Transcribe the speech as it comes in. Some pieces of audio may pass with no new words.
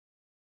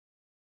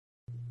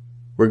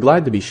We're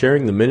glad to be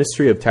sharing the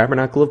ministry of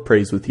Tabernacle of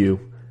Praise with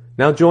you.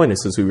 Now join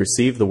us as we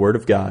receive the Word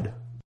of God.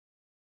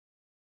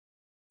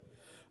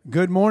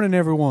 Good morning,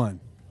 everyone.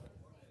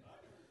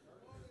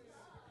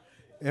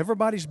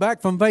 Everybody's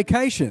back from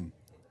vacation.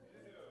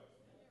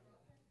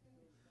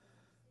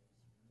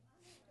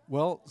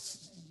 Well,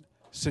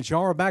 since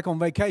y'all are back on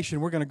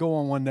vacation, we're going to go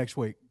on one next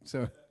week.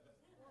 So,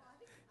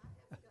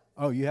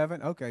 oh, you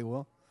haven't? Okay,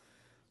 well,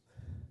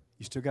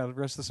 you still got the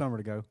rest of the summer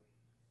to go.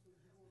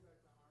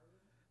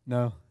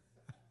 No,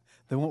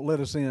 they won't let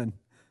us in.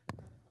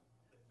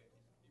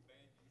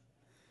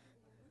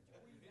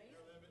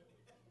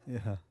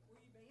 Yeah.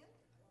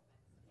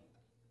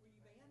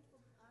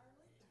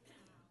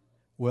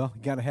 Well,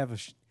 you got to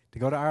have to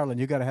go to Ireland.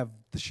 You got to have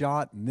the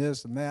shot and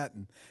this and that,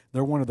 and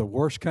they're one of the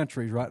worst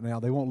countries right now.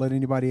 They won't let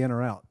anybody in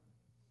or out.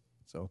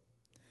 So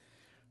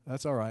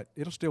that's all right.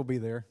 It'll still be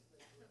there.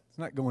 It's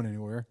not going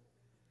anywhere.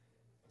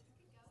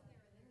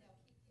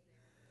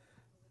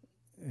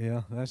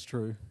 Yeah, that's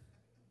true.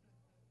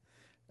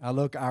 I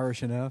look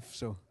Irish enough,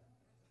 so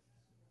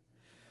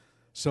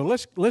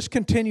let's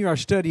continue our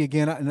study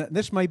again. And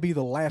this may be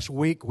the last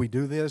week we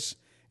do this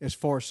as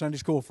far as Sunday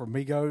school for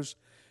me goes.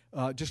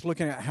 Just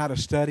looking at how to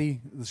study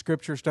the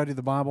Scripture, study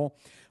the Bible.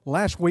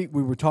 Last week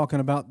we were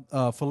talking about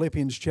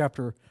Philippians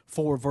chapter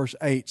 4, verse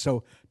 8.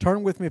 So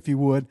turn with me if you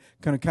would.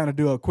 Going to kind of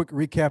do a quick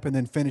recap and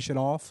then finish it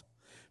off.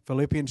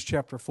 Philippians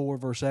chapter 4,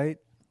 verse 8.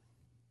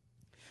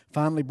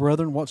 Finally,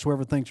 brethren,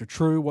 whatsoever things are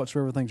true,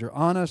 whatsoever things are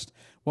honest,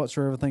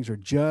 whatsoever things are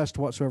just,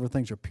 whatsoever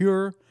things are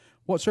pure,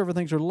 whatsoever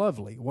things are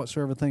lovely,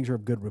 whatsoever things are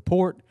of good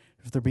report,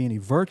 if there be any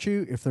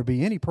virtue, if there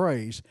be any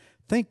praise,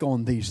 think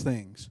on these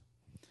things.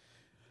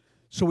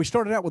 So we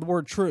started out with the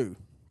word true.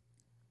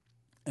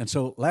 And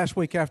so last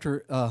week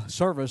after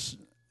service,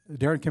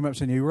 Darren came up and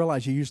said, you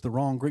realize you used the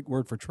wrong Greek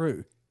word for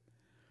true,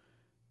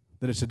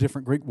 that it's a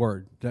different Greek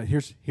word.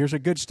 Here's a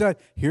good study.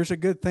 Here's a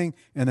good thing.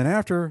 And then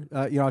after,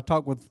 I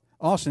talked with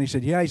Austin. He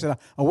said, he said,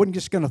 I wasn't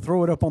just going to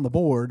throw it up on the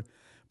board,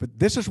 but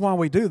this is why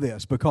we do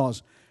this,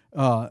 because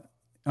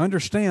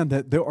understand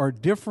that there are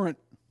different,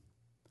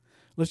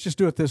 let's just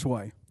do it this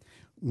way.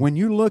 When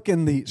you look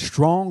in the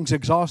Strong's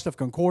Exhaustive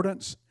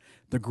Concordance,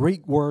 the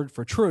Greek word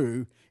for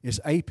true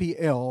is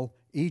aplegmos,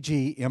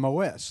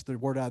 the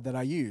word that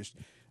I used,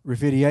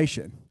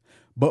 revidiation.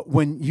 But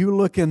when you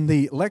look in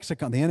the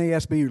lexicon, the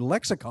NASB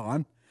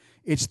lexicon,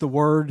 it's the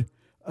word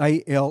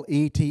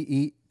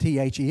alethethes.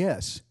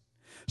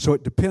 So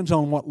it depends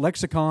on what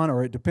lexicon,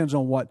 or it depends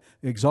on what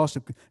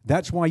exhaustive.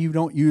 That's why you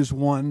don't use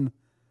one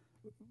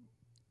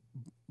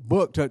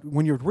book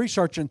when you're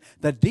researching.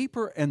 The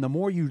deeper and the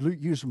more you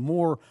use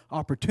more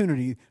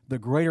opportunity, the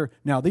greater.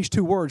 Now, these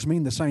two words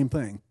mean the same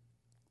thing.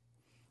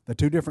 The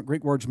two different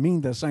Greek words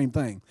mean the same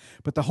thing.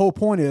 But the whole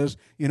point is,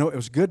 it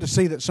was good to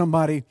see that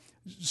somebody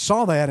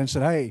saw that and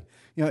said, hey,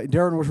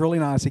 Darren was really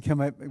nice. He came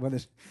up with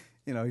this,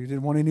 he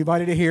didn't want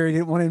anybody to hear. He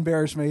didn't want to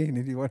embarrass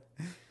me.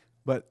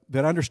 But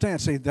understand,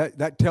 see,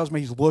 that tells me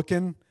he's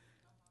looking.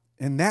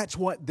 And that's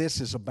what this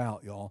is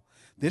about, y'all.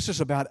 This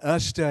is about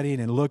us studying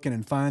and looking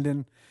and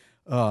finding.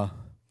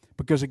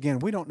 Because, again,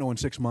 we don't know in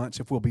 6 months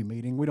if we'll be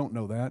meeting. We don't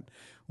know that.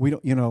 We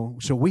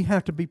don't, so we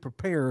have to be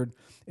prepared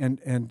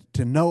and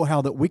to know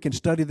how that we can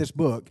study this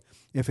book.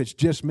 If it's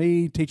just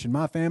me teaching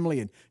my family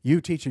and you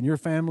teaching your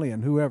family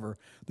and whoever,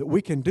 that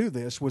we can do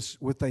this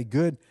with a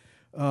good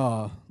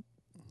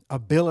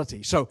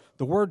ability. So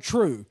the word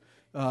true.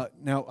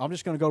 Now, I'm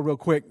just going to go real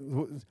quick.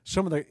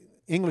 Some of the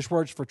English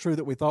words for true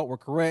that we thought were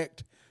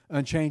correct,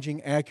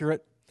 unchanging,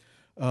 accurate.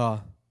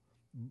 But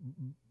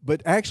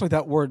actually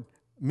that word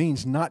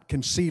means not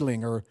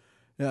concealing, or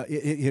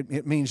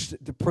it means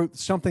to prove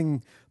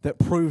something that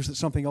proves that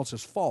something else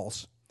is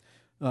false.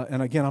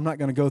 And again, I'm not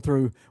going to go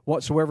through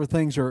whatsoever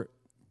things are.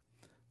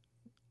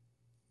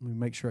 Let me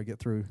make sure I get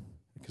through,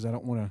 because I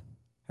don't want to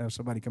have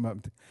somebody come up.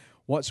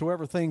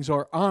 Whatsoever things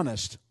are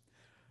honest.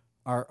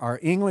 Our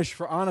English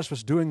for honest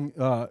was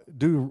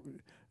do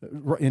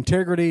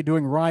integrity,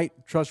 doing right,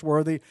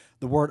 trustworthy.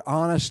 The word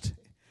honest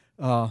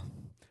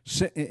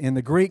in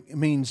the Greek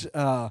means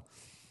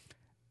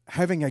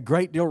having a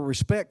great deal of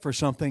respect for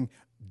something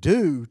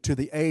due to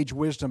the age,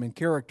 wisdom, and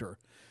character.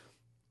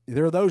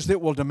 There are those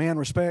that will demand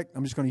respect.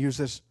 I'm just going to use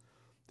this.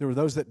 There are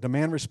those that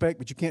demand respect,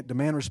 but you can't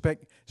demand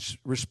respect.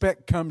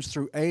 Respect comes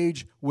through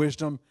age,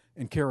 wisdom,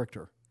 and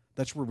character.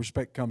 That's where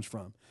respect comes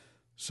from.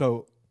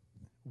 So,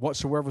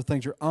 whatsoever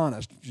things are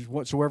honest,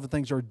 whatsoever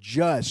things are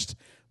just.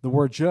 The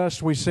word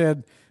just, we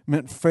said,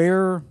 meant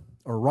fair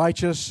or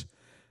righteous.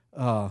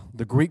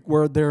 The Greek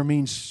word there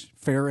means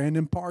fair and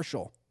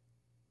impartial.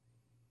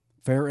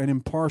 Fair and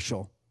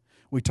impartial.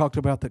 We talked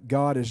about that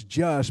God is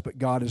just, but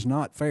God is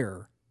not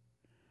fair.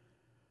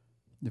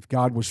 If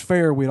God was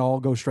fair, we'd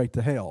all go straight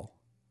to hell.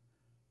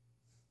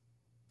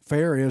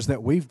 Fair is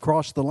that we've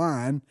crossed the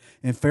line,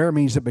 and fair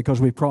means that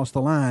because we've crossed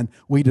the line,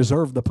 we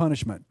deserve the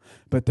punishment.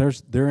 But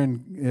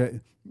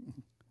therein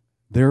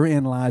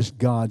lies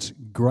God's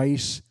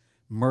grace,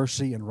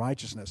 mercy, and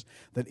righteousness.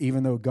 That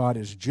even though God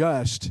is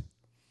just,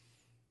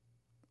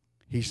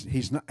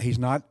 He's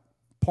not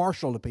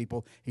partial to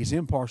people. He's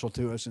impartial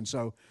to us, and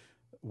so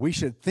we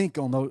should think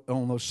on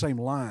those same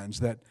lines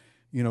that,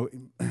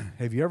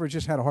 have you ever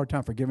just had a hard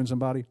time forgiving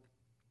somebody?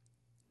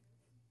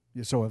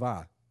 Yeah, so have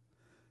I.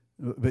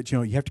 But, you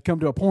have to come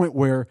to a point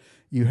where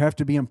you have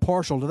to be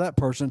impartial to that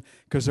person,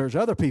 because there's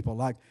other people.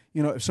 Like,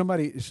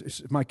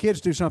 if my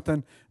kids do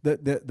something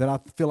that I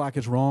feel like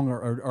is wrong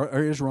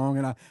or is wrong,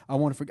 and I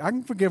want to, I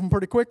can forgive them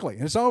pretty quickly.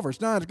 And it's over. It's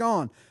done. It's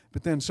gone.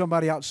 But then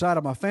somebody outside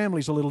of my family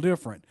is a little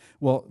different.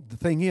 Well, the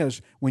thing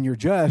is, when you're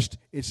just,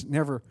 it's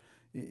never,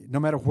 no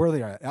matter where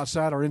they are,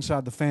 outside or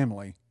inside the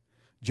family,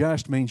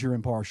 just means you're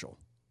impartial.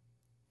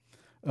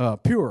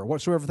 Pure,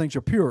 whatsoever things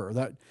are pure.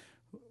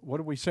 What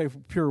did we say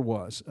pure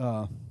was?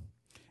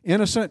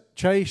 Innocent,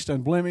 chaste,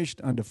 unblemished,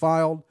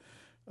 undefiled.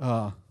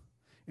 And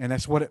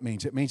that's what it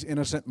means. It means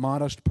innocent,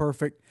 modest,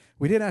 perfect.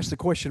 We did ask the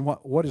question,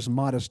 what is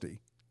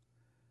modesty?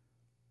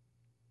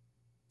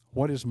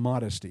 What is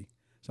modesty?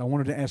 So I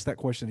wanted to ask that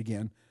question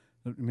again.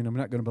 I'm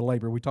not going to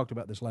belabor. We talked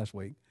about this last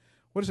week.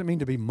 What does it mean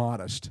to be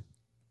modest?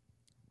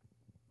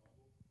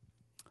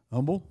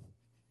 Humble?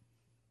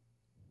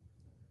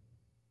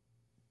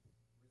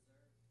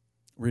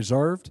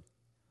 Reserved?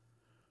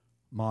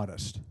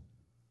 Modest.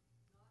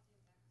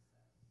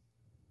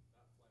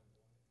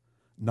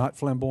 Not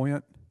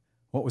flamboyant.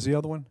 What was the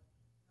other one?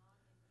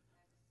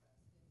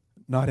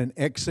 Not in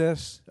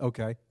excess.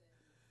 Okay.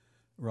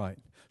 Right.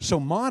 So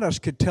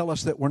modest could tell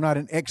us that we're not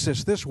in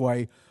excess this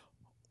way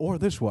or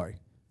this way.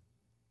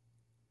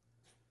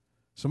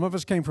 Some of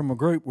us came from a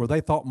group where they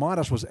thought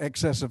modest was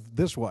excessive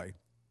this way.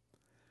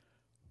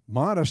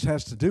 Modest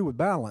has to do with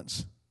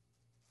balance.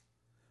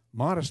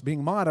 Modest,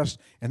 being modest,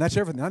 and that's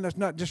everything. That's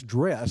not just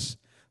dress.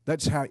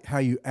 That's how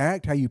you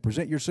act, how you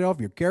present yourself,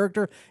 your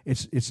character.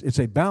 It's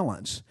a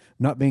balance.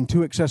 Not being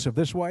too excessive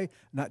this way,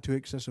 not too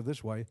excessive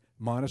this way.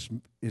 Modest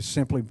is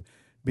simply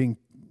being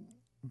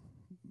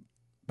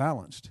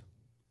balanced.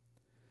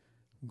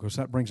 Of course,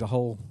 that brings a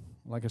whole,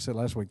 like I said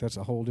last week, that's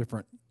a whole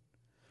different.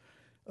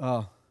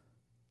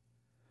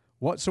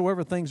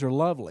 Whatsoever things are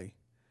lovely.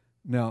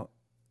 Now,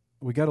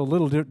 we got a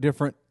little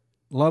different.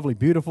 Lovely,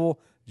 beautiful.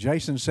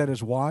 Jason said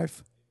his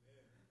wife.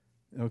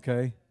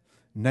 Okay.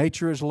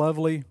 Nature is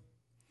lovely.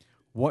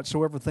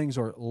 Whatsoever things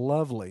are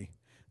lovely.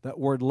 That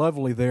word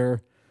lovely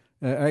there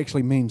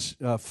actually means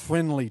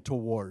friendly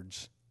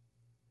towards.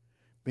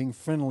 Being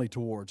friendly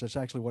towards. That's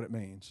actually what it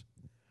means.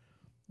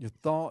 Your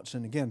thoughts,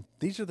 and again,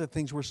 these are the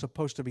things we're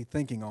supposed to be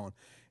thinking on.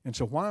 And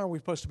so why are we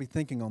supposed to be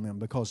thinking on them?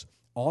 Because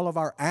all of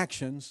our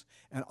actions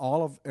and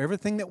all of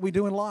everything that we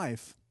do in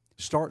life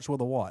starts with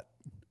a what?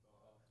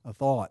 A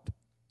thought.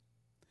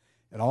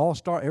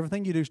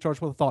 Everything you do starts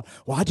with a thought.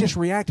 Well, I just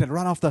reacted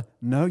right off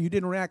no, you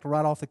didn't react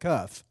right off the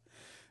cuff.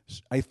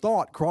 A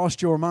thought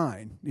crossed your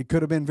mind. It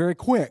could have been very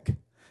quick.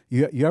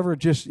 You ever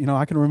just,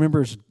 I can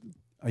remember as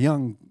a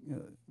young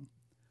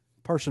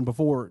person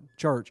before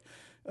church,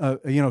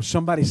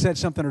 somebody said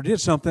something or did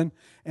something,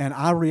 and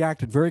I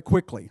reacted very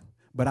quickly,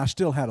 but I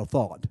still had a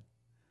thought.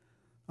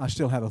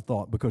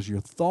 Because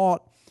your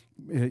thought,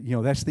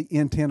 that's the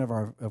intent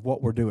of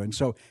what we're doing.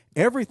 So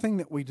everything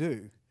that we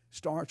do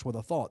starts with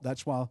a thought.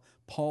 That's why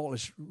Paul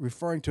is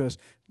referring to us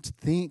to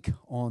think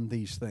on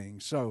these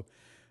things. So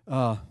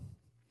our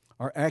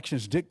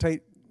actions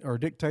are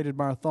dictated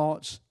by our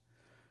thoughts.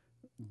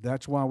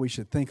 That's why we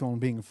should think on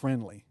being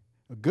friendly.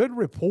 A good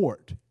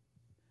report.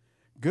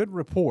 Good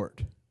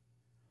report.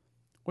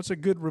 What's a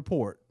good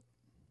report?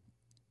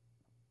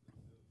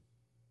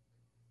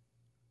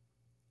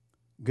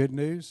 Good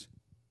news?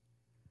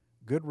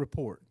 Good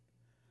report.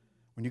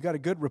 When you got a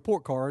good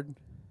report card, did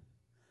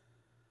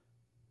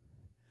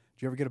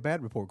you ever get a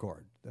bad report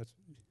card? If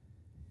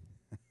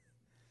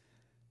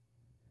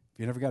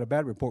you never got a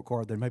bad report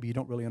card, then maybe you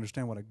don't really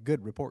understand what a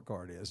good report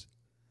card is.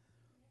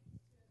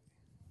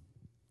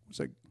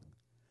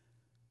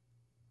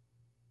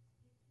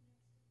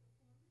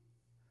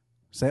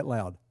 Say it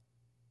loud.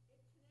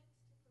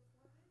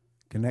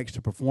 Connects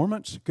to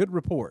performance. Good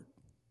report.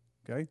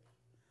 Okay?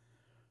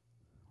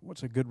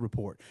 What's a good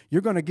report?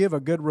 You're going to give a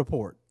good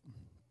report.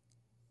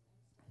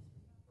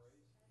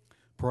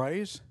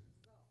 Praise.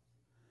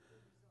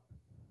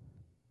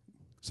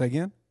 Say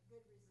again?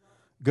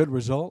 Good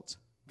results.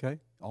 Okay?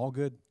 All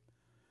good.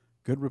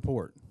 Good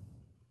report.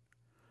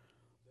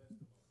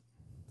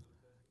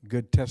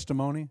 Good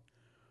testimony.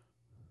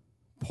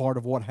 Part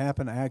of what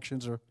happened,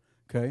 actions are,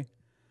 okay?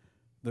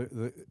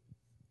 The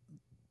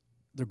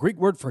Greek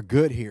word for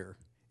good here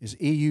is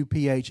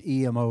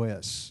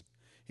euphemos.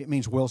 It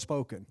means well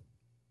spoken.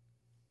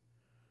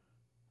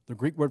 The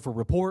Greek word for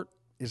report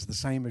is the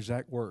same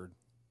exact word.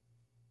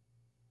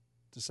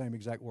 It's the same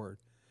exact word.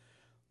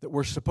 That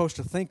we're supposed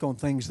to think on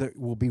things that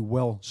will be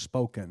well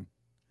spoken.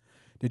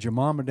 Did your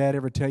mom or dad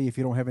ever tell you if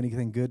you don't have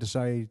anything good to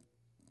say,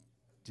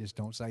 just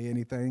don't say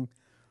anything?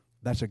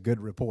 That's a good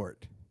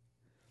report.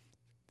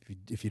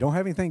 If you don't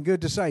have anything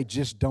good to say,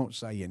 just don't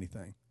say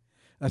anything.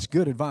 That's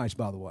good advice,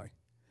 by the way.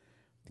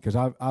 Because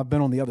I've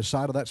been on the other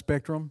side of that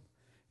spectrum,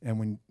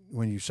 and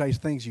when you say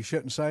things you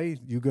shouldn't say,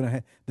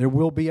 there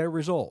will be a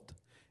result,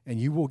 and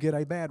you will get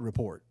a bad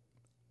report.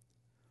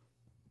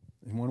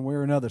 In one way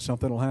or another,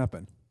 something will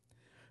happen.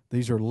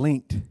 These are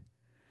linked.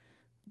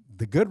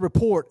 the good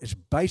report is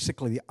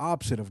basically the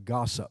opposite of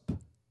gossip.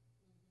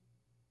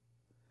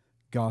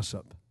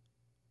 Gossip.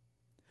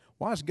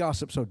 Why is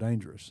gossip so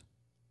dangerous?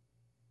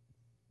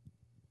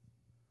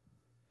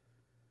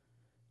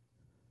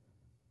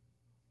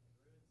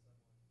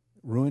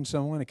 Ruin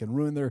someone. It can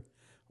ruin their...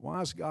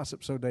 Why is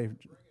gossip so dangerous?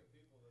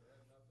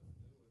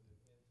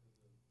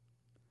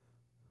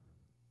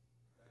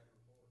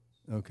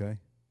 Okay.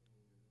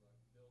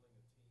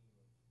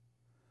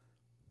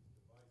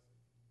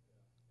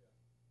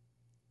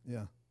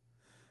 Yeah.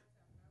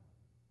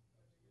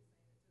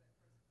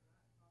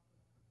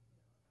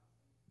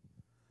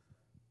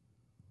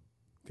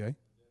 Okay.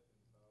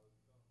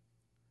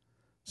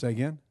 Say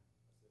again.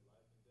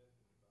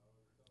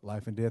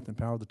 Life and death and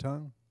power of the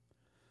tongue.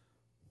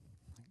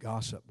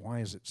 Gossip. Why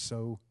is it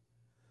so?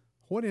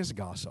 What is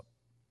gossip?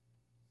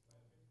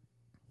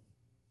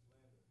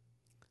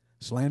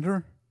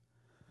 Slander?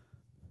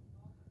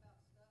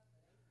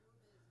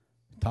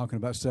 Talking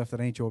about stuff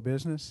that ain't your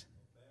business?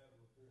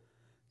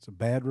 It's a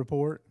bad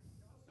report?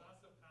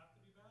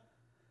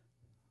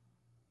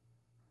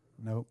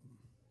 Nope.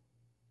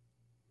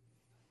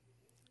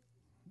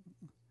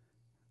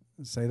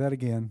 Say that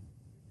again.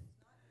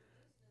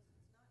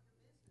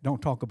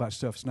 Don't talk about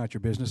stuff that's not your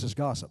business. It's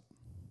gossip,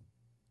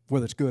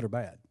 whether it's good or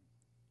bad.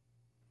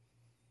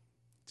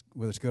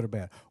 Whether it's good or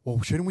bad.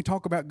 Well, shouldn't we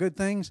talk about good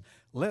things?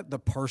 Let the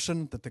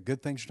person that the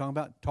good things you're talking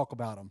about talk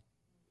about them.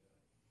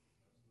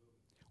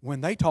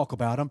 When they talk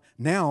about them,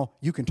 now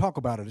you can talk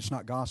about it. It's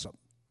not gossip.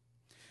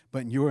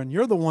 But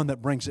you're the one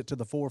that brings it to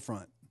the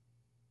forefront.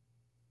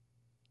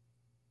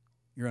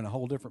 You're in a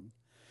whole different...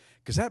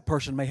 Because that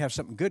person may have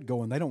something good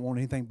going. They don't want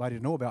anybody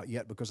to know about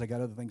yet because they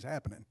got other things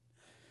happening.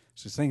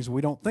 So it's things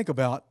we don't think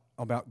about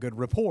good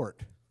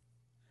report.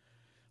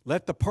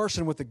 Let the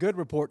person with the good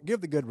report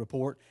give the good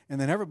report,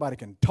 and then everybody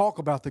can talk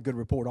about the good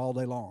report all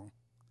day long.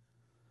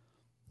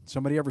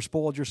 Somebody ever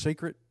spoiled your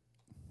secret?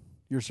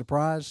 Your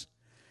surprise?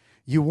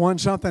 You won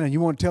something and you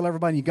want to tell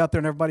everybody, and you got there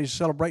and everybody's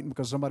celebrating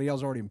because somebody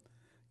else already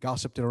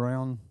gossiped it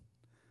around.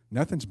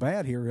 Nothing's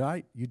bad here,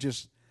 right? You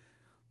just...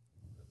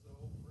 That's the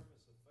whole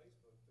premise of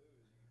Facebook, too.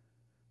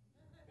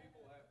 Is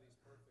people have these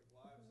perfect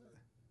lives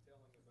that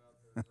telling about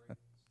their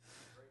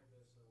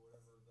greatness or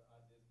whatever, that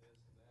I did this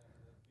and that, and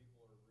then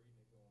people are reading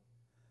it going,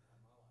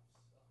 my life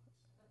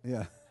sucks.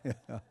 Yeah.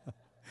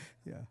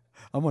 Yeah.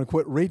 I'm going to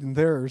quit reading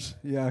theirs.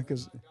 Yeah,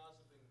 because Gossiping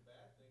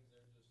bad things,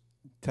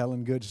 they're just...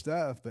 telling good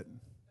stuff, but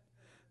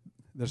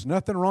there's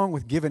nothing wrong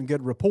with giving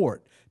good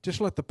report. Just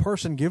let the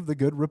person give the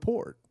good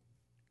report.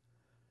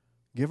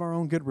 Give our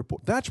own good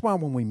report. That's why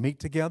when we meet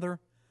together,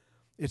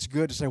 it's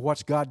good to say,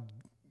 what's God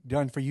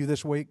done for you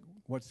this week?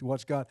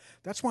 What's God?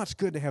 That's why it's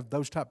good to have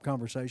those type of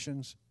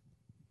conversations.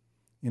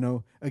 You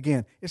know,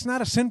 again, it's not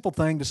a sinful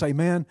thing to say,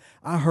 man,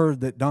 I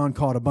heard that Don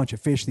caught a bunch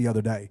of fish the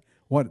other day.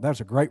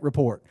 That's a great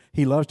report.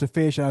 He loves to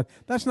fish.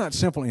 That's not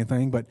sinful or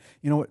anything, but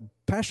you know what?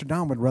 Pastor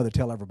Don would rather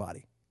tell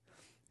everybody.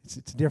 It's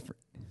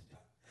different.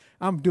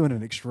 I'm doing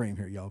an extreme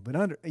here, y'all.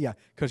 But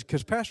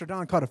because Pastor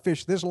Don caught a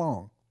fish this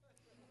long.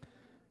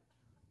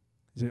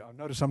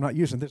 Notice I'm not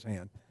using this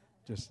hand.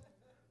 Just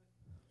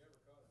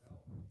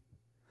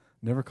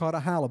never caught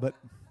a halibut.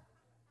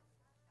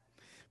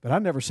 But I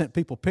never sent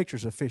people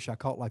pictures of fish I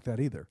caught like that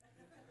either.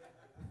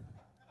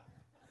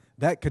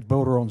 That could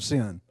border on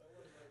sin.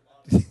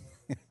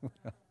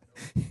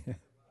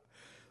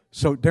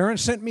 So Darren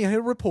sent me a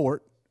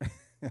report.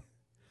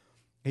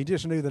 He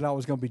just knew that I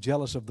was going to be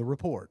jealous of the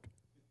report.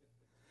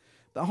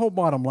 The whole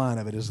bottom line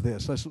of it is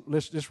this.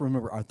 Let's just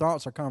remember, our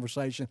thoughts, our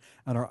conversation,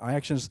 and our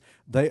actions,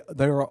 they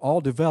are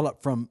all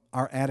developed from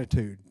our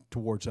attitude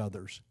towards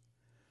others.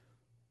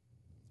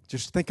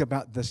 Just think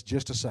about this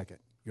just a second.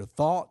 Your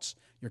thoughts,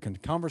 your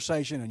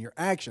conversation, and your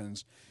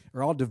actions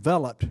are all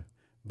developed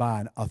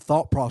by a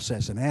thought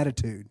process, an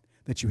attitude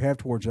that you have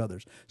towards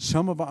others.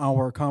 Some of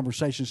our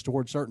conversations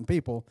towards certain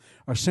people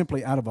are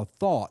simply out of a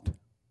thought.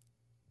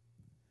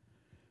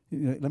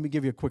 Let me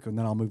give you a quick one,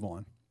 then I'll move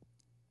on.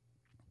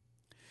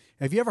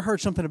 Have you ever heard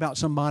something about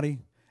somebody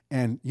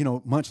and,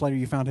 months later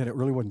you found out it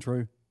really wasn't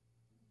true?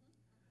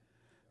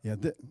 Yeah,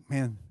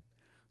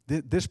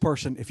 this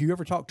person, if you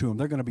ever talk to them,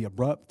 they're going to be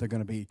abrupt, they're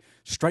going to be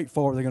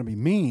straightforward, they're going to be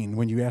mean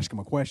when you ask them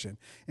a question.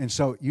 And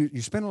so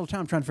you spend a little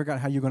time trying to figure out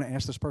how you're going to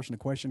ask this person a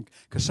question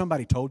because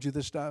somebody told you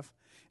this stuff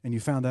and you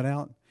found that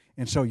out.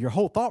 And so your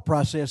whole thought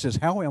process is,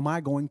 how am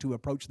I going to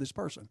approach this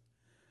person?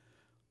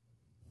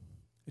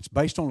 It's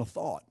based on a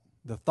thought.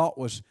 The thought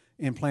was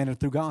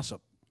implanted through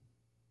gossip.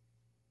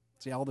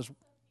 See all this?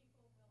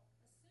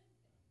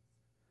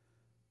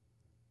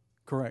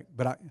 Correct.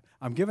 But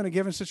I'm given a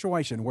given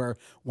situation where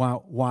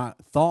why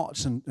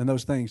thoughts and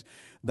those things,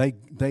 they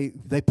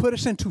put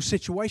us into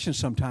situations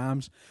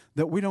sometimes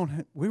that we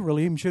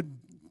really even should,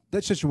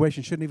 that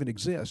situation shouldn't even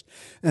exist.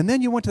 And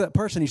then you went to that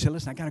person and you said,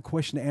 listen, I got a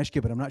question to ask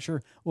you, but I'm not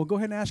sure. Well, go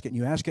ahead and ask it. And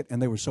you ask it,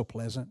 and they were so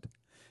pleasant,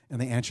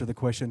 and they answered the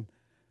question.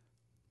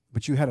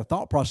 But you had a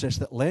thought process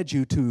that led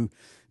you to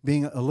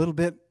being a little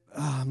bit,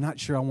 I'm not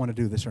sure I want to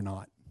do this or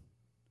not.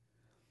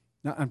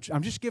 Now,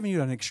 I'm just giving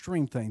you an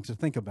extreme thing to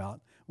think about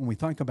when we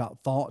think about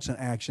thoughts and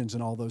actions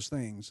and all those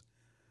things.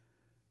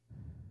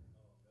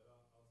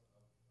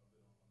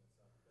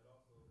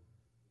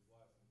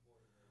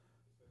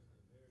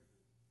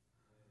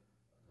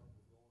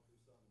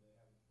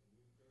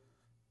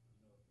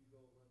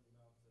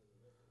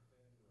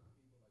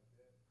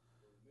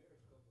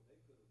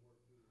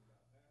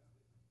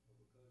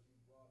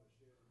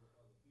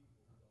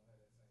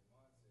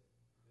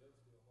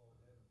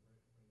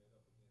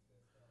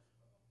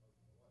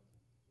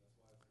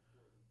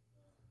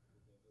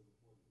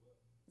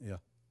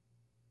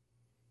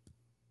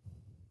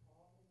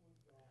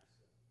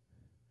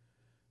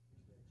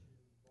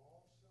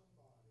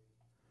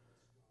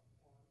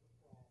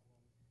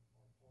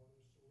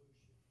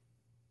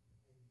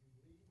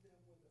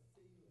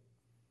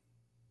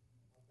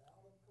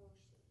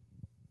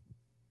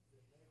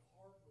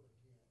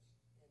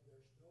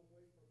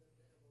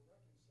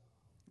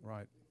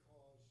 Right.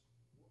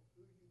 because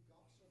who you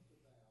gossiped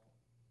about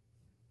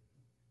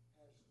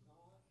has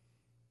not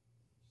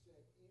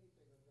said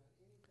anything or done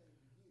anything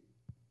to you.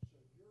 So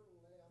you're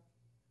left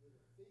with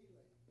a feeling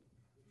that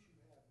you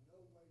have no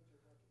way to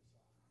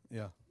reconcile.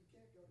 Yeah. You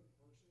can't go to the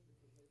person because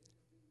they didn't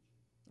offend you.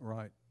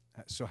 Right.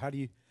 So how do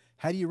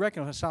you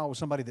reconcile with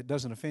somebody that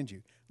doesn't offend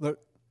you? Look,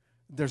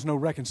 there's no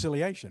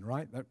reconciliation,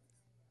 right?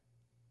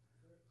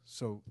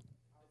 So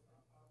I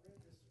read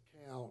this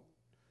account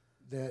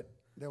that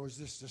there was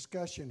this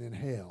discussion in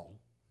hell.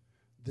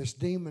 This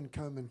demon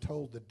come and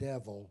told the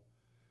devil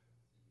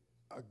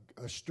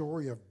a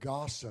story of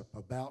gossip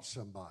about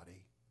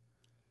somebody.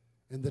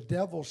 And the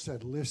devil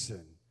said,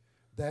 listen,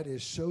 that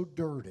is so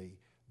dirty,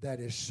 that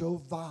is so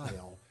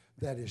vile,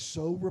 that is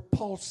so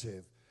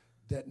repulsive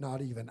that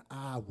not even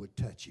I would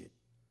touch it.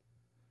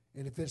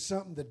 And if it's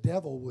something the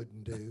devil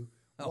wouldn't do,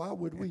 why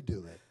would we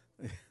do it?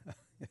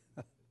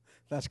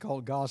 that's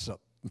called gossip.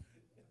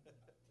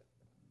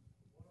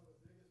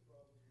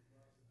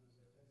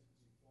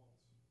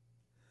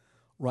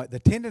 Right. The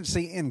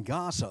tendency in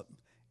gossip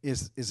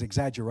is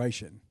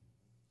exaggeration.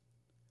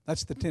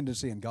 That's the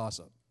tendency in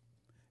gossip.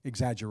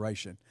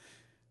 Exaggeration.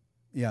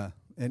 Yeah.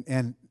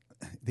 And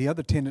the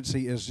other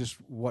tendency is just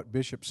what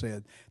Bishop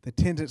said. The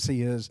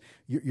tendency is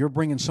you're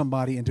bringing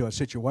somebody into a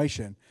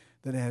situation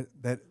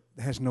that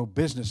has no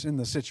business in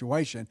the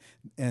situation,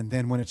 and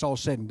then when it's all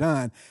said and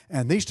done,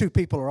 and these two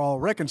people are all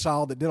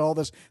reconciled that did all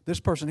this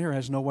person here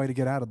has no way to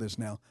get out of this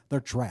now. They're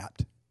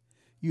trapped.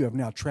 You have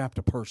now trapped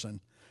a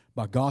person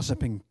by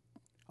gossiping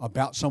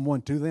about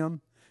someone to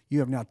them. You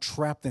have now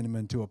trapped them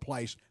into a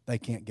place they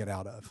can't get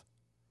out of.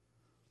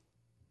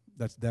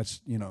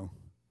 That's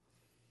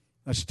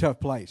a tough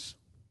place.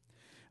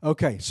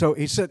 Okay, so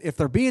he said, if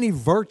there be any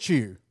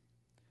virtue.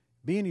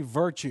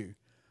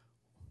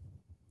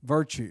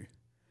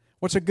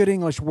 What's a good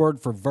English word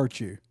for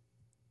virtue?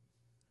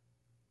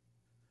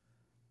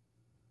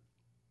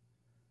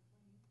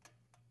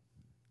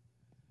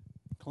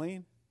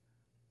 Clean?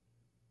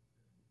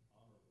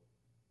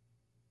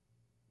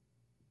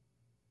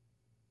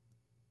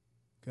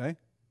 Okay?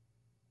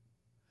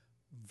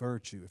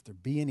 Virtue. If there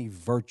be any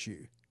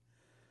virtue.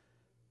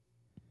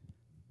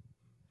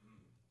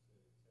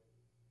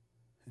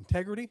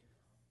 Integrity?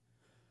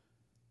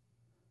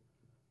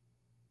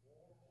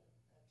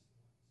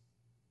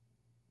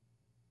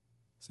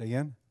 Say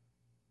again?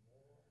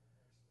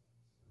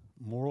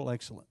 Moral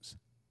excellence.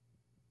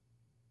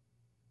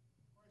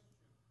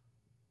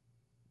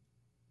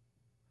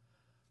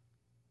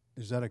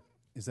 Is that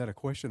a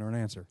question or an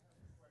answer?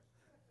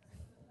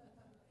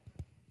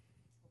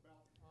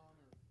 About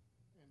honor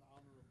and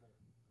honorable.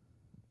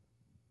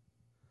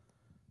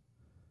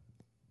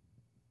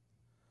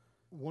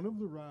 One of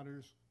the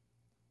writers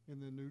in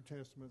the New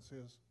Testament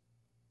says,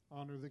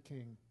 honor the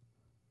king.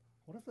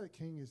 What if that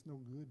king is no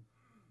good?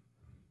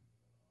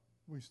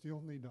 We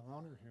still need to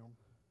honor him.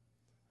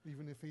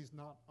 Even if he's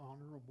not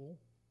honorable,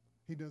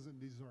 he doesn't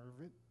deserve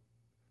it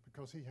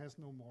because he has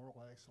no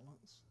moral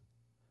excellence.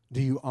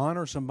 Do you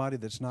honor somebody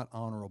that's not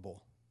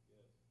honorable?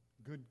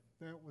 Good.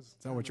 Is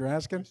that what you're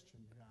asking? Question.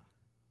 Yeah.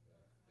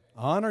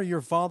 Honor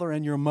your father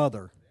and your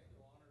mother.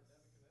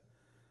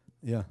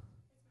 Yeah.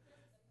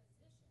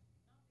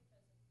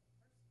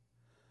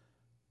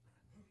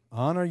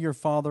 Honor your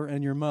father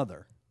and your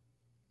mother.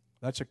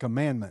 That's a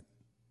commandment.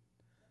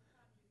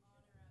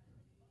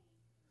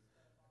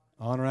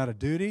 Honor out of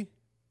duty.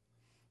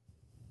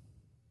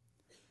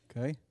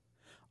 Okay.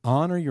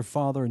 Honor your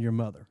father and your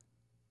mother.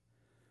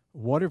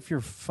 What if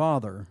your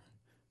father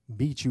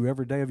beat you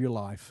every day of your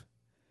life?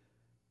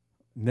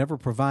 Never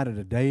provided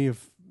a day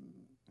of...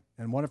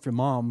 And what if your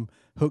mom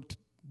hooked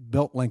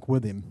belt link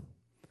with him?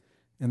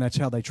 And that's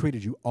how they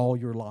treated you all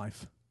your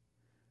life.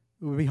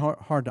 It would be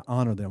hard to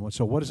honor them.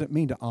 So what does it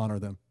mean to honor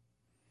them?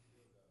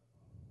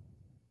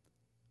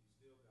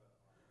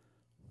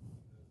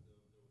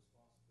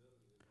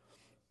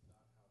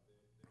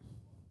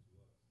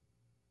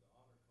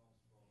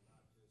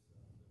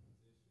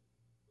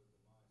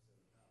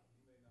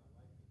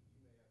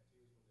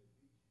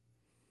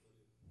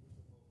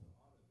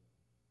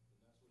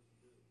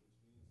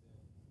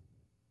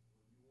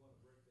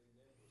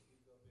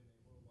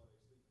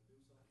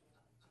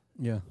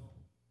 Yeah.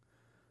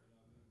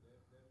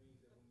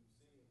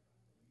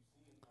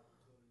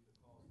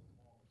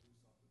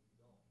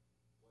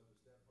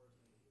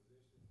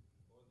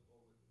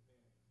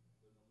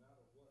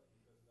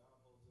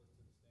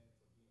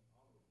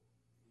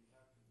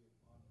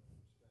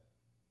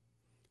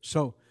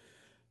 So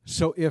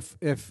if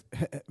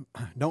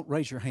don't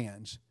raise your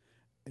hands.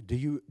 Do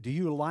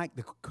you like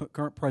the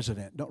current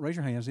president? Don't raise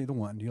your hands, either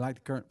one. Do you like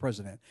the current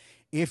president?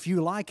 If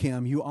you like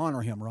him, you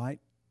honor him, right?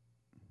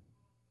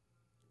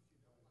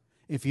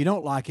 If you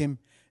don't like him,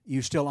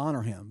 you still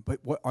honor him. But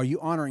are you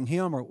honoring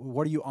him, or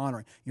what are you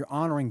honoring? You're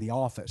honoring the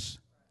office.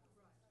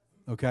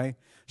 Okay?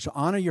 So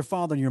honor your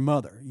father and your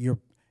mother.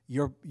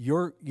 Your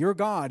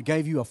God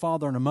gave you a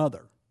father and a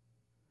mother.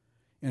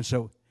 And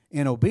so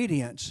in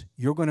obedience,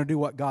 you're going to do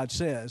what God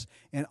says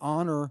and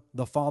honor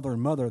the father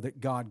and mother that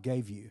God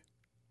gave you.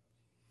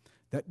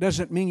 That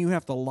doesn't mean you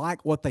have to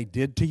like what they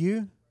did to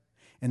you.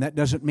 And that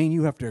doesn't mean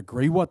you have to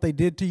agree what they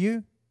did to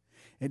you.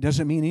 It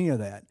doesn't mean any of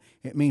that.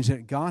 It means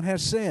that God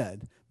has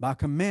said by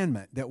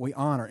commandment that we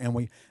honor. And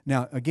we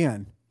now,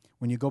 again,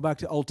 when you go back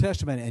to the Old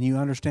Testament and you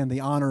understand the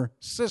honor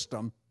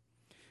system,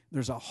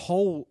 there's a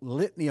whole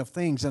litany of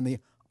things in the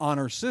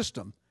honor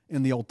system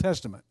in the Old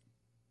Testament.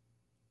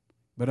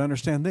 But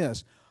understand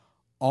this,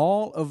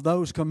 all of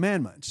those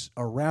commandments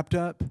are wrapped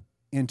up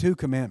in 2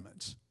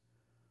 commandments.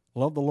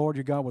 Love the Lord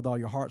your God with all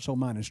your heart, soul,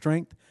 mind, and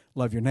strength.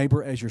 Love your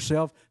neighbor as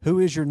yourself. Who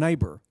is your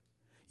neighbor?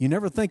 You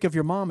never think of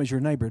your mom as your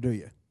neighbor, do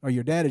you? Or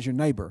your dad as your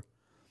neighbor.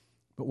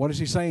 But what is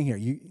he saying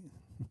here?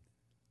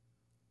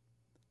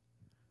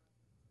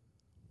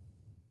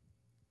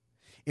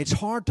 It's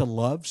hard to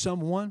love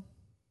someone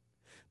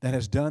that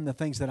has done the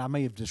things that I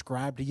may have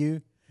described to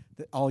you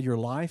all your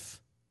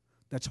life.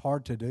 That's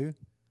hard to do.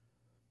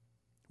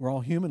 We're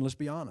all human, let's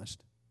be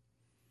honest.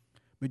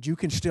 But you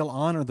can still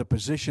honor the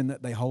position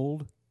that they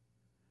hold.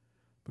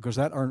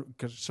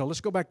 So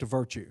let's go back to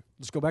virtue.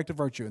 Let's go back to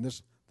virtue, and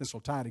this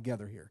will tie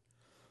together here.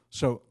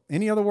 So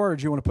any other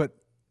words you want to put?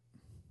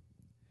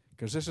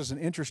 Because this is an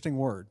interesting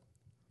word.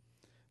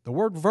 The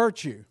word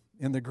virtue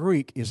in the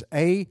Greek is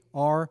A-R-E-T-E.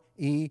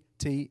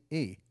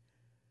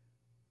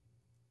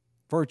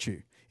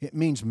 Virtue. It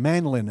means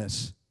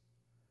manliness,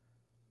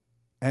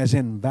 as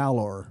in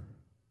valor,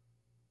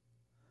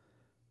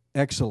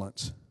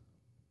 excellence.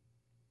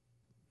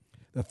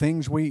 The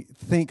things we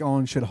think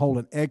on should hold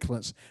an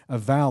excellence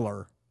of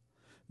valor.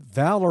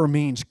 Valor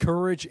means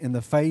courage in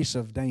the face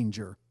of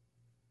danger.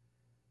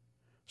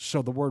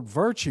 So the word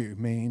virtue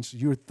means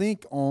you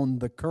think on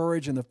the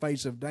courage in the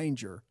face of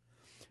danger.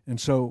 And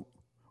so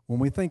when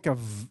we think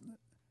of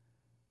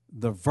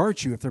the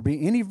virtue, if there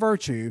be any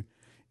virtue,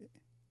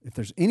 if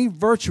there's any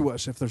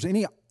virtuous, if there's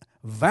any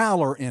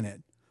valor in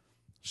it.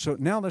 So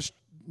now this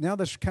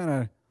kind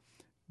of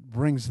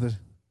brings the,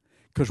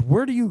 because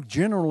where do you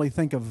generally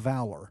think of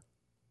valor?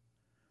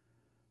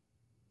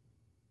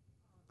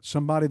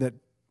 Somebody that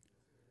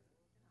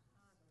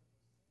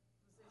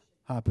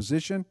high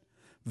position,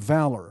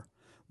 valor.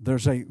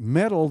 There's a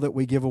medal that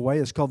we give away.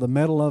 It's called the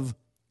Medal of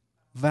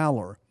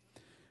Valor.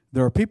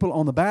 There are people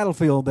on the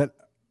battlefield that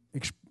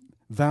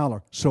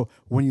valor. So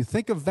when you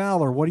think of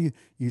valor, what do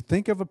you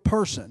think of a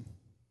person?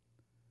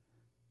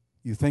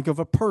 You think of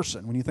a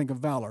person when you think of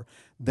valor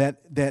that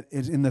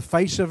is in the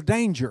face of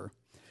danger,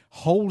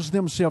 holds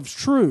themselves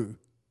true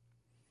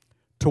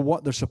to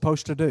what they're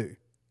supposed to do.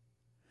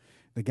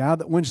 The guy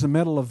that wins the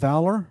Medal of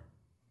Valor,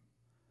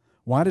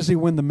 why does he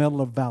win the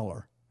Medal of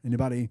Valor?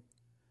 Anybody?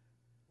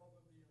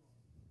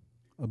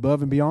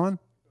 Above and beyond?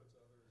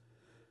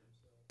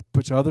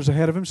 Puts others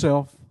ahead of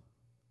himself.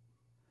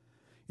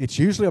 It's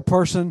usually a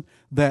person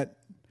that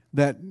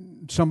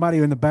somebody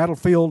in the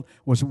battlefield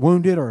was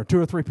wounded, or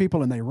 2 or 3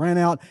 people, and they ran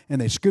out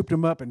and they scooped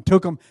them up and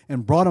took them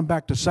and brought them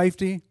back to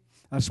safety.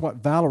 That's what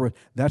valor is.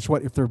 That's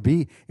what,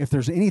 if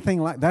there's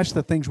anything like, that's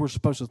the things we're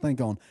supposed to think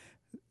on.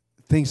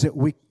 Things that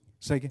we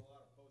say again.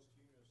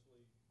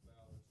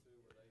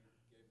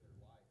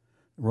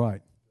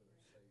 Right.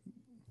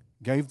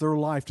 Gave their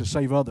life to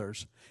save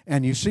others.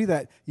 And you see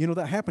that,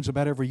 that happens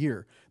about every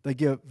year. They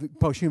give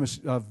posthumous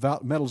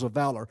medals of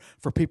valor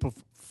for people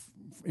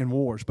in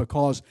wars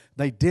because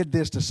they did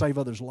this to save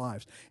others'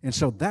 lives. And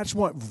so that's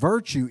what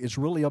virtue is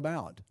really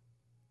about.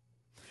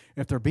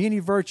 If there be any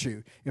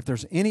virtue, if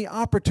there's any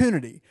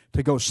opportunity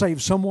to go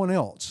save someone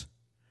else,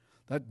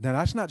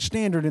 that's not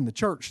standard in the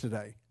church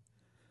today.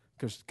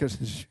 Because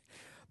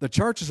the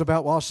church is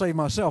about, well, I'll save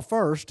myself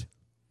first,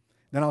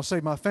 then I'll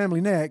save my family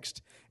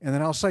next, and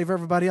then I'll save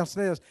everybody else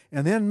this,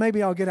 and then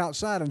maybe I'll get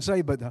outside and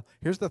say, but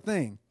here's the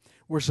thing.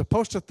 We're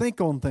supposed to think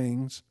on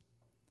things,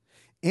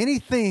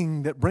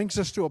 anything that brings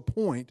us to a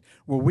point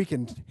where we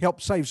can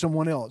help save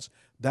someone else,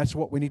 that's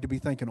what we need to be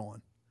thinking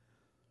on.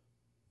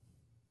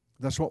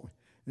 That's what,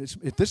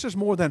 this is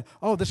more than,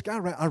 this guy,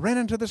 I ran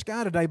into this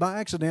guy today by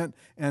accident,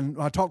 and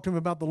I talked to him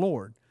about the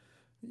Lord.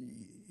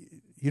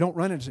 You don't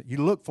run into, you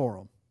look for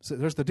him. So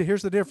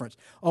here's the difference.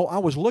 I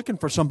was looking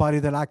for somebody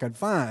that I could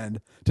find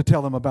to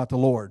tell them about the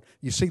Lord.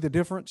 You see the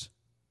difference?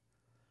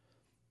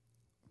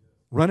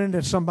 Running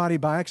into somebody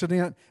by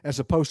accident as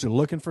opposed to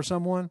looking for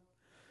someone.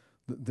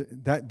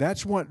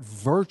 That's what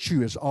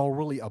virtue is all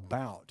really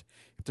about.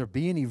 If there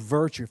be any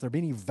virtue, if there be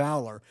any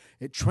valor,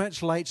 it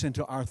translates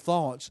into our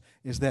thoughts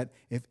is that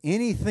if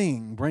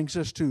anything brings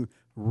us to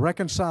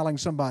reconciling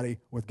somebody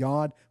with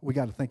God, we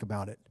got to think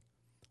about it,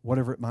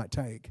 whatever it might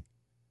take.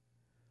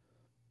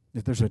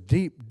 If there's a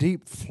deep,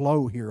 deep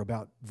flow here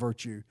about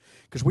virtue.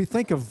 Because we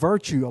think of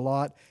virtue a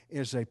lot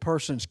as a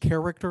person's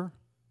character.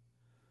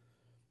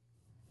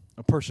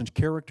 A person's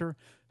character,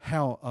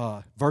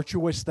 how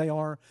virtuous they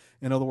are.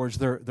 In other words,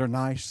 they're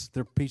nice,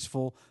 they're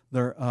peaceful,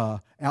 they're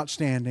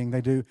outstanding, they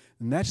do.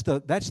 And that's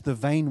the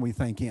vein we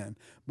think in.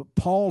 But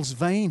Paul's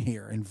vein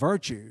here in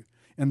virtue,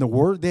 and the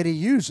word that he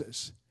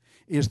uses,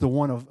 is the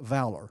one of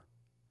valor,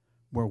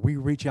 where we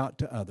reach out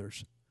to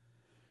others.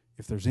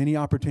 If there's any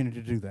opportunity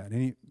to do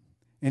that,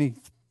 any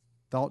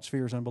thoughts,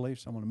 fears,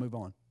 unbeliefs? I want to move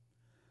on.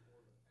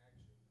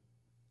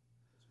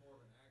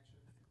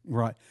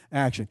 Right.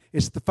 Action.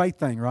 It's the faith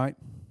thing, right?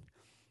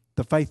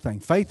 The faith thing.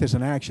 Faith is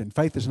an action.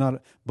 Faith is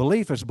not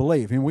belief is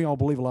belief. And we all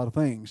believe a lot of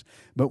things.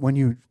 But when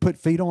you put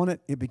feet on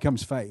it, it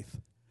becomes faith.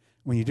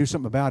 When you do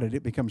something about it,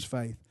 it becomes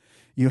faith.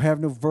 You have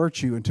no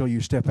virtue until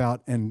you step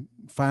out and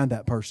find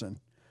that person.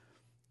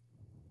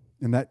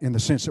 In the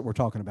sense that we're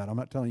talking about. I'm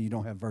not telling you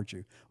don't have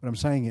virtue. What I'm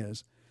saying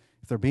is,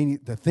 if there be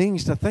the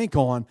things to think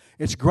on,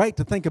 it's great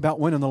to think about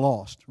winning the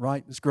lost,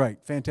 right? It's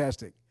great.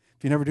 Fantastic.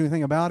 If you never do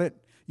anything about it,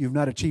 you've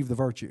not achieved the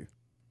virtue.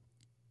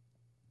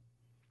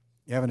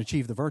 You haven't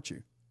achieved the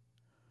virtue.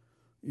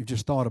 You've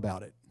just thought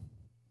about it.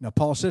 Now,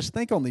 Paul says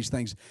think on these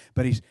things,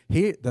 but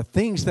the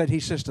things that he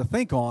says to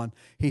think on,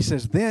 he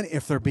says, then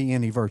if there be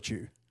any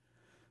virtue.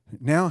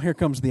 Now, here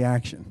comes the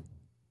action.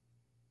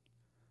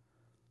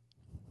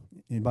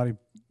 Anybody,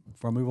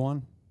 before I move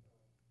on?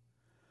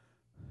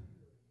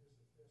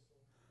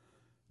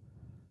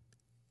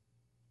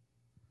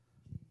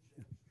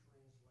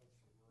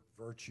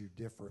 Virtue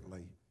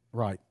differently.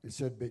 Right. It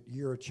said, but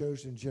you're a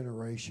chosen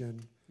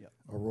generation, Yep.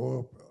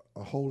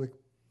 a holy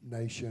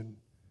nation,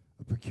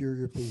 a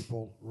peculiar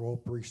people, royal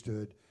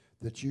priesthood,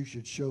 that you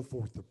should show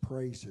forth the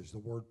praises. The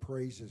word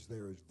praises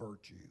there is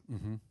virtue.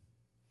 Mm-hmm.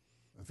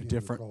 Of him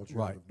Different, who called you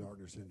right. out of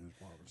darkness into his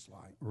marvelous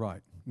light.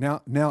 Right.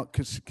 Now,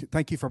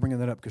 thank you for bringing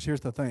that up, because here's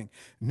the thing.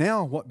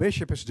 Now what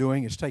Bishop is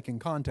doing is taking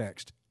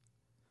context.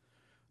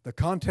 The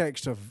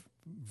context of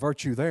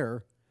virtue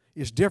there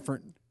is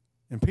different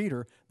in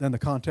Peter than the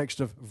context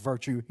of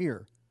virtue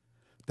here.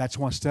 That's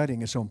why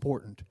studying is so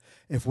important.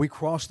 If we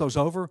cross those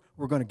over,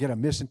 we're going to get a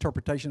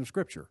misinterpretation of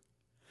Scripture.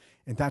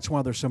 And that's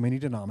why there's so many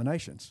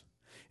denominations.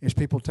 Is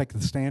people take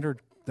the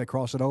standard, they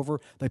cross it over,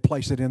 they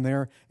place it in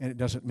there, and it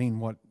doesn't mean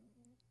what.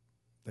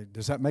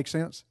 Does that make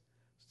sense?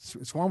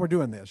 It's why we're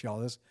doing this,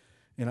 y'all.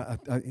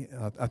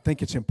 I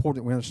think it's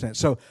important that we understand.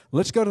 So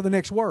let's go to the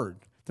next word.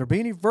 If there be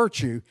any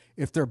virtue,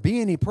 if there be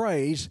any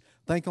praise,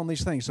 think on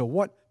these things. So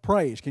what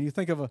praise? Can you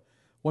think of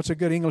what's a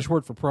good English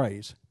word for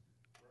praise?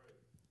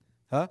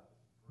 Huh?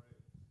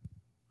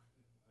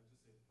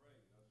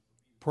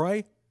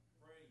 Pray?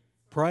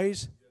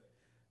 Praise?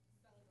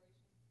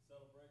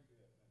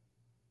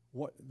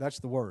 What? That's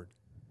the word.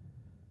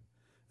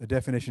 The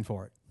definition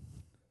for it.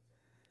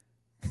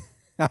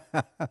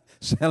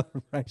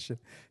 Celebration.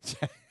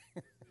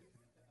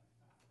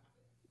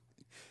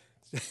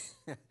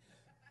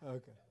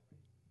 Okay.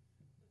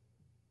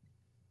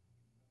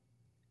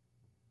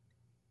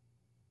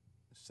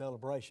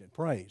 Celebration.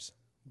 Praise.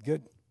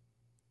 Good.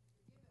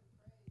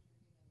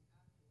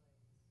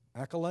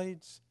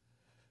 Accolades.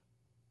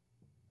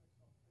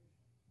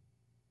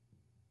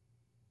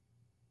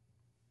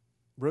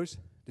 Bruce,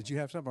 did you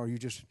have something, or are you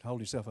just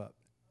holding yourself up?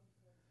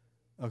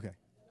 Okay.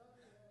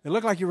 It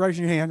looked like you raised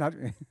your hand.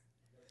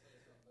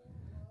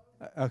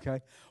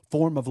 Okay.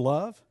 Form of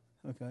love.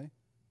 Okay.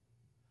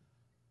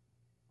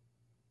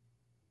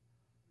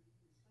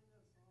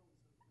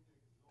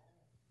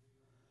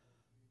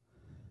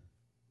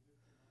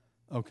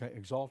 Okay.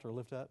 Exalt or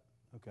lift up.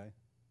 Okay.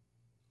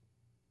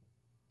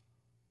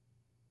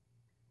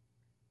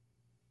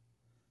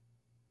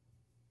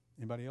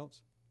 Anybody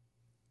else?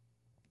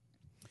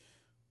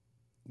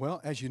 Well,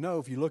 as you know,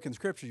 if you look in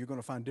Scripture, you're going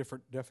to find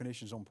different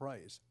definitions on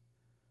praise.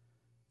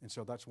 And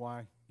so that's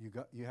why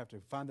you have to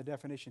find the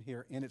definition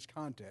here in its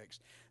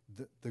context.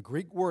 The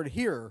Greek word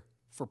here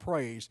for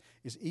praise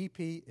is EP.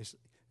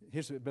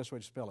 Here's the best way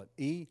to spell it.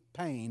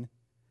 E-pain,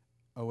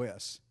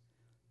 O-S.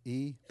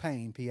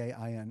 E-pain,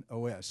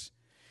 P-A-I-N-O-S.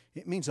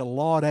 It means a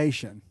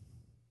laudation,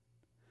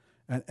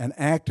 an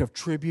act of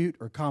tribute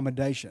or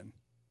commendation.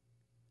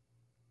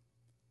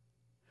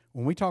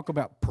 When we talk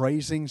about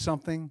praising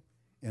something,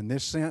 in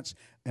this sense,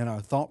 in our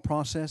thought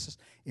processes,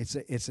 it's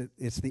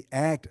the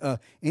act of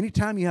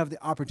anytime you have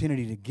the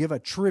opportunity to give a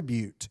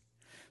tribute.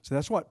 So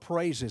that's what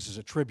praise is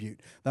a tribute.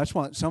 That's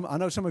why I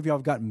know some of y'all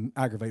have gotten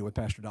aggravated with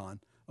Pastor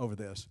Don over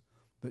this,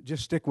 but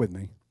just stick with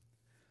me.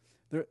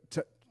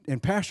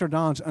 In Pastor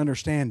Don's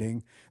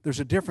understanding,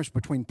 there's a difference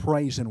between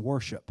praise and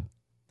worship.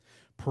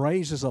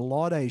 Praise is a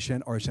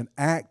laudation, or it's an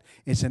act.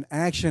 It's an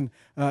action,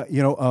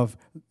 of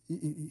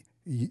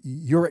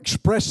you're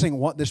expressing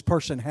what this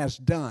person has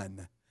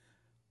done,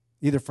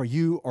 either for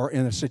you or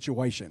in a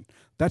situation.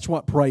 That's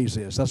what praise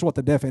is. That's what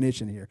the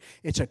definition here.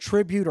 It's a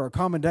tribute or a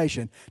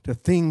commendation to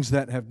things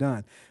that have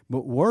done.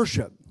 But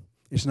worship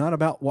is not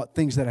about what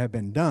things that have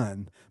been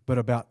done, but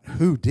about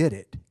who did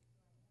it.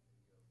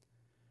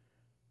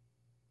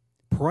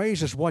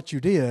 Praise is what you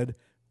did.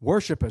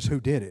 Worship is who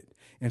did it.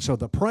 And so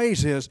the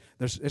praise is,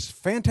 it's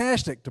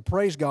fantastic to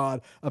praise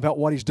God about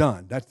what He's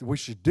done. We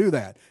should do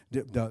that.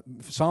 The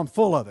Psalm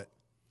full of it.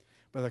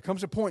 But there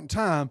comes a point in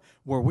time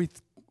where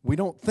we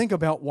don't think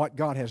about what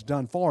God has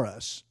done for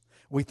us.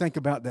 We think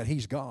about that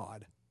He's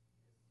God.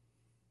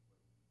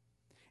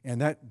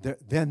 And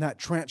then that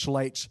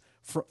translates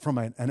from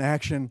an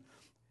action,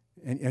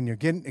 and you're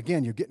getting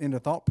into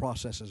thought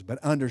processes, but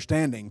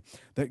understanding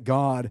that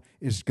God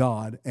is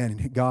God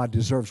and God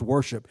deserves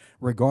worship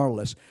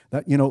regardless.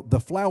 That, the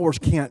flowers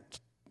can't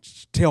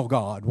tell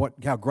God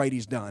how great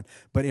He's done.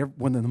 But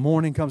when the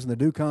morning comes and the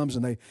dew comes,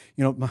 and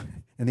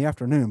in the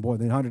afternoon, boy,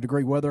 the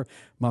 100-degree weather,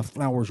 my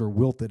flowers are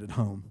wilted at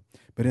home.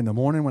 But in the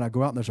morning, when I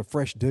go out and there's a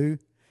fresh dew,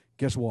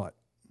 guess what?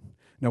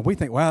 Now we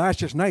think, well, that's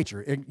just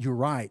nature. You're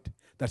right.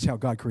 That's how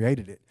God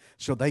created it.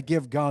 So they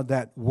give God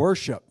that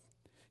worship.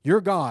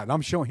 You're God.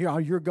 I'm showing here,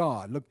 you're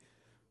God. Look,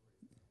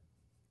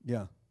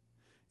 yeah.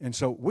 And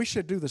so we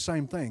should do the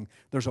same thing.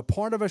 There's a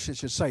part of us that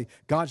should say,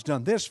 God's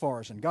done this for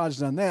us and God's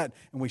done that,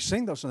 and we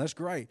sing those, and that's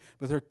great.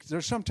 But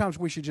there's sometimes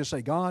we should just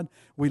say, God,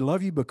 we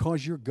love you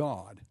because you're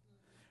God.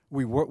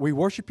 We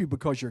worship you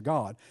because you're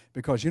God.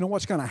 Because you know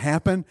what's going to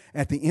happen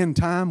at the end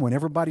time when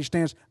everybody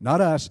stands,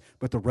 not us,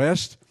 but the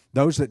rest,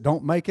 those that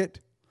don't make it,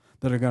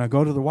 that are going to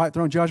go to the white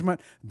throne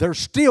judgment, they're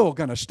still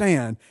going to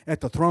stand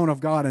at the throne of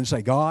God and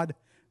say, God,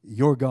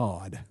 you're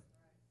God.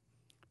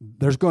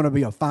 There's going to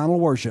be a final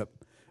worship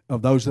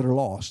of those that are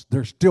lost.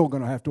 They're still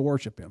going to have to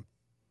worship Him.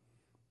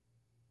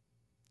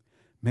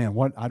 Man,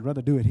 I'd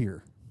rather do it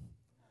here.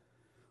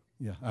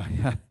 Yeah,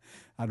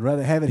 I'd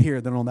rather have it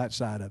here than on that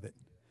side of it.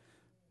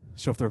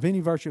 So if there's any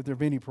virtue, if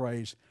there's any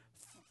praise,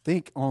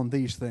 think on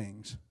these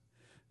things.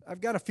 I've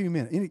got a few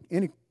minutes.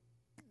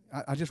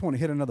 I just want to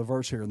hit another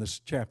verse here in this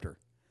chapter.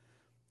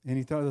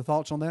 Any other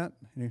thoughts on that?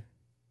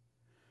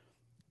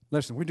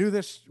 Listen, we do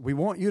this. We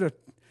want you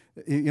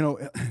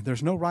to,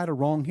 there's no right or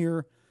wrong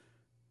here.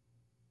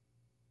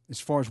 As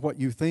far as what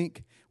you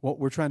think, what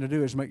we're trying to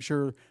do is make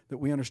sure that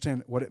we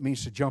understand what it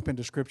means to jump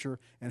into Scripture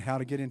and how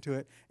to get into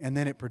it, and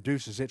then it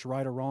produces it's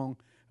right or wrong.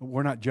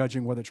 We're not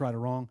judging whether it's right or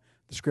wrong.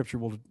 The Scripture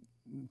will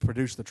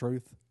produce the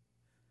truth.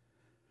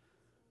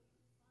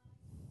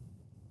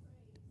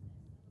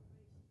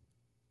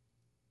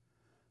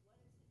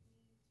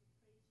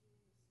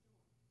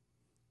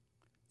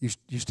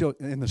 You still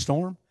in the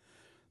storm?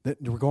 That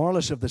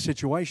regardless of the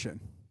situation,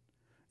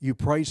 you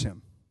praise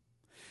Him.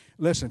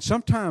 Listen,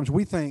 sometimes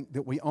we think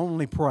that we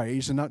only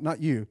praise, and not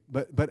you,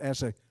 but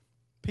as a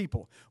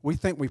people, we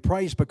think we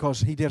praise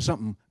because He did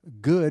something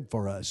good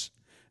for us,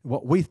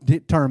 what we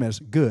term as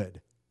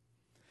good.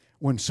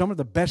 When some of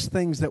the best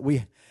things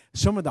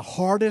some of the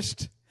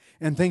hardest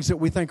and things that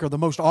we think are the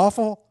most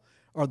awful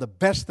are the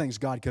best things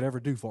God could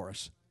ever do for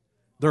us.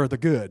 They're the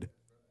good.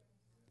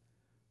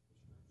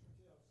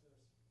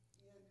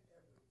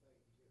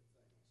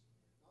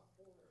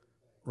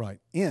 Right,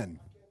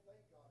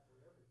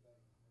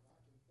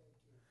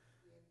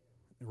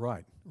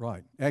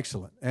 Right.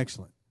 Excellent.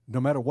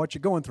 No matter what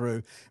you're going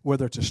through,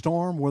 whether it's a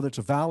storm, whether it's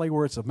a valley,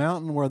 whether it's a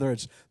mountain, whether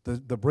it's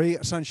the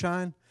brilliant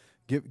sunshine,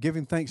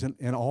 giving thanks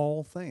in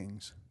all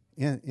things,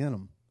 in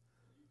them.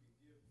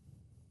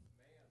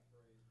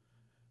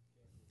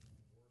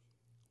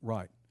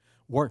 Right.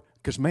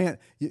 Because man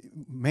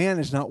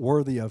is not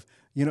worthy of,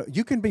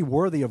 you can be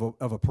worthy of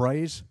a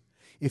praise.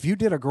 If you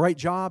did a great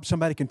job,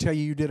 somebody can tell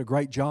you did a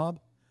great job.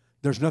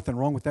 There's nothing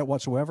wrong with that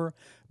whatsoever.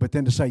 But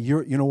then to say,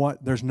 you know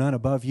what, there's none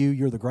above you,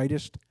 you're the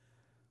greatest,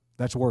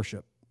 that's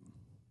worship.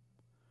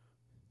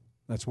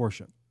 That's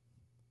worship.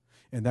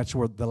 And that's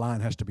where the line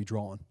has to be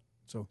drawn.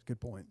 So, good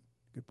point.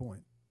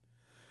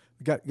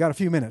 We got a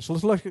few minutes.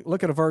 Let's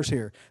look at a verse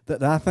here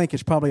that I think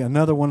is probably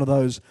another one of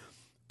those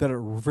that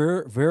are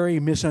very, very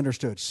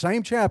misunderstood.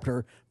 Same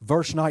chapter,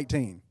 verse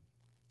 19.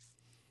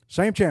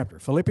 Same chapter,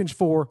 Philippians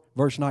 4,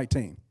 verse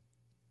 19.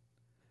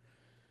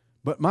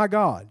 But my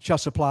God shall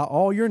supply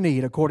all your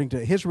need according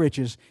to His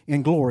riches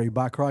in glory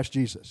by Christ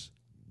Jesus.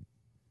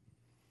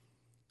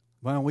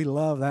 Well, we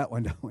love that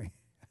one, don't we?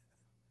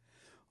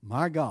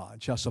 My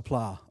God shall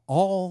supply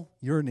all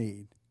your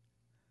need.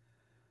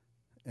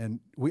 And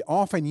we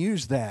often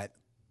use that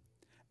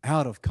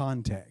out of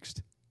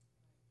context.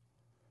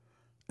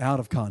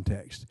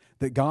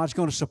 That God's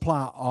going to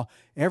supply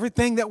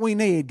everything that we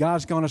need,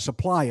 God's going to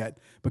supply it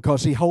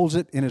because He holds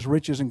it in His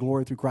riches and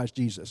glory through Christ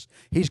Jesus.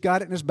 He's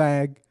got it in His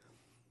bag.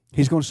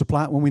 He's going to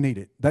supply it when we need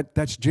it.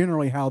 That's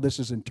generally how this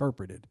is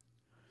interpreted.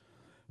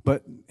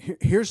 But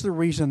here's the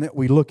reason that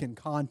we look in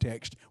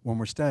context when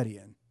we're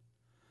studying.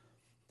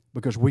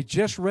 Because we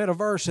just read a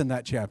verse in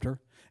that chapter,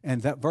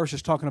 and that verse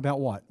is talking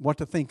about what? What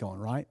to think on,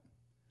 right?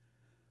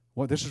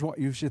 Well, this is what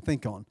you should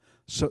think on.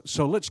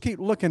 So let's keep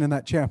looking in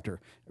that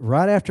chapter.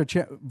 Right after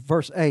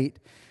verse 8,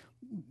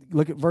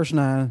 look at verse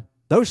 9.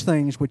 Those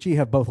things which ye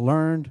have both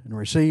learned and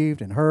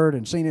received and heard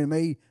and seen in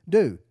me,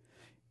 do.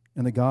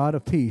 And the God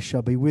of peace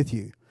shall be with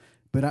you.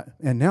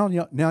 Now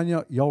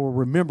y'all will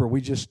remember,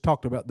 we just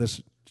talked about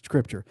this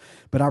scripture.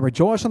 But I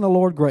rejoice in the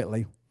Lord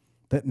greatly,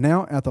 that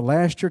now at the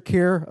last your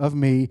care of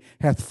me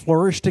hath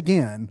flourished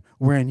again,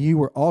 wherein you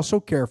were also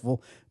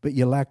careful, but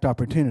ye lacked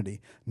opportunity.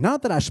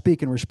 Not that I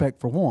speak in respect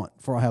for want,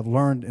 for I have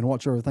learned in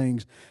whatsoever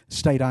things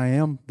state I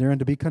am, therein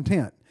to be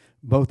content,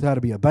 both how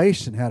to be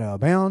abased and how to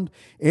abound.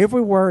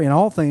 Everywhere in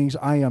all things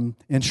I am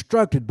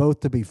instructed both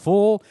to be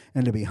full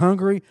and to be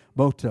hungry,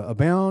 both to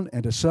abound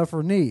and to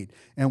suffer need.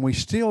 And we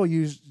still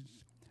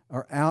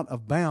are out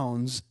of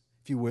bounds,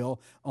 if you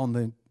will, on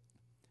the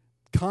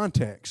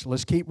context.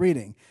 Let's keep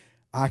reading.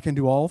 I can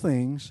do all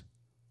things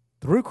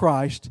through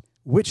Christ,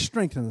 which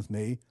strengtheneth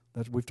me.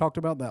 We've talked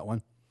about that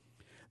one.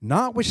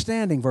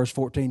 Notwithstanding, verse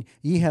 14,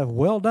 ye have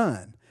well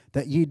done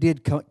that ye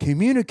did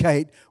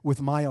communicate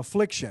with my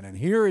affliction. And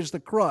here is the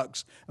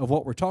crux of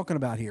what we're talking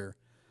about here.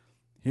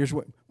 Here's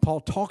what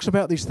Paul talks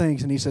about these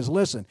things, and he says,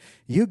 listen,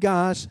 you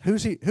guys,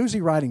 who's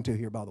he writing to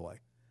here, by the way?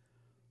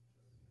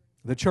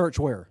 The church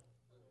where?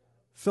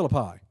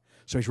 Philippi.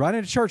 So he's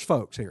writing to church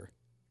folks here.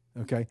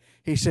 Okay?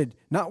 He said,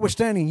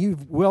 notwithstanding,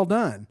 you've well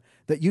done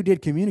that you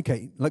did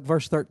communicate. Look,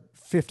 verse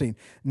 15.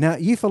 Now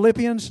ye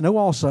Philippians know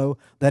also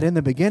that in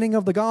the beginning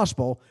of the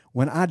gospel,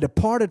 when I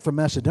departed from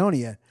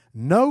Macedonia,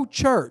 no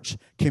church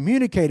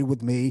communicated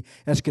with me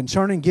as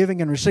concerning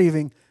giving and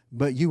receiving,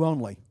 but you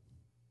only.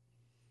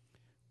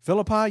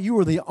 Philippi, you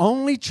were the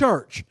only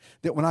church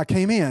that when I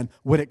came in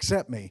would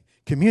accept me.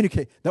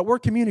 Communicate. That word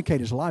communicate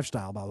is a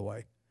lifestyle, by the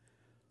way.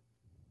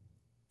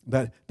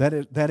 They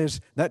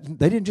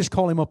didn't just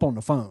call him up on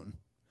the phone.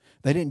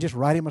 They didn't just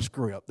write him a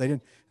script.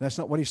 That's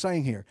not what he's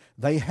saying here.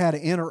 They had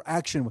an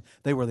interaction.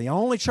 They were the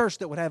only church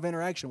that would have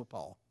interaction with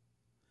Paul.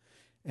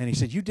 And he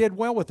said, you did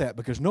well with that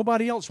because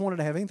nobody else wanted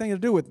to have anything to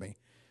do with me.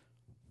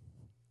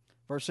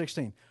 Verse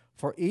 16.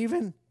 For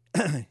even,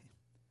 my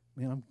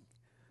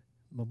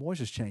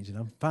voice is changing.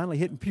 I'm finally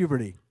hitting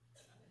puberty.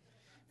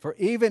 For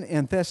even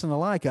in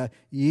Thessalonica,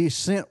 ye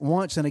sent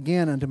once and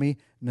again unto me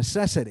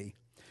necessity.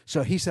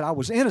 So he said, I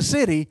was in a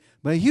city,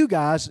 but you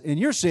guys in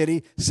your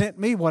city sent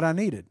me what I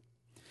needed.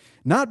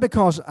 Not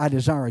because I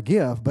desire a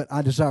gift, but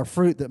I desire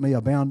fruit that may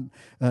abound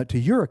to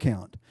your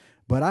account.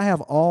 But I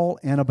have all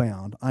and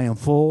abound. I am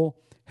full,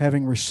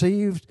 having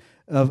received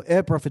of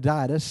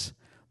Epaphroditus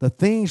the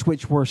things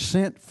which were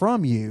sent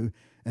from you,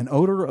 an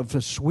odor of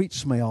a sweet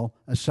smell,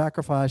 a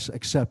sacrifice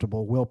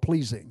acceptable,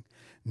 well-pleasing.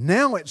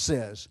 Now it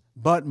says,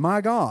 but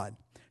my God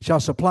shall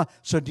supply.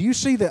 So do you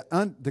see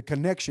the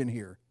connection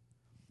here?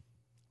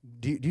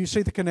 Do you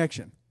see the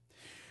connection?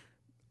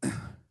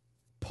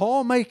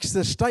 Paul makes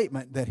the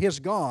statement that his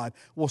God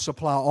will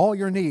supply all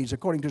your needs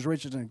according to his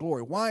riches and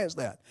glory. Why is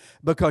that?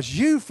 Because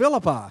you,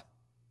 Philippi,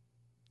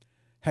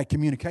 had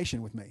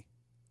communication with me.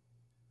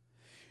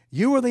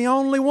 You were the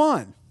only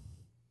one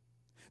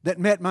that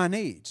met my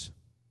needs.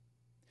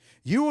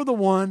 You were the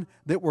one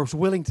that was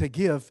willing to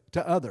give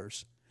to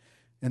others.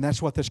 And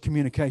that's what this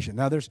communication.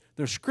 Now there's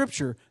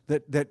scripture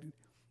that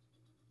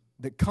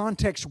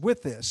context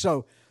with this.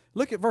 So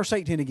look at verse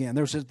 18 again.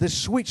 There's this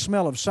sweet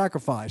smell of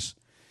sacrifice.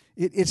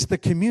 It's the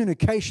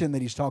communication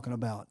that he's talking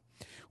about.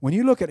 When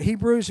you look at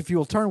Hebrews, if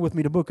you'll turn with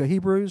me to the book of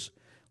Hebrews,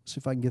 let's see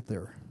if I can get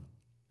there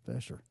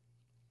faster.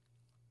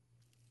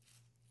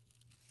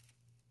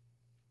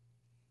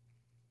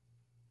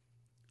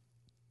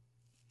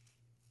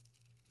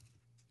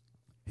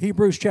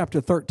 Hebrews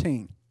chapter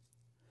 13.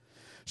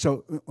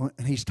 So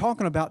he's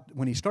talking about,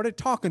 when he started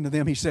talking to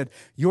them, he said,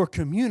 your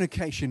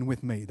communication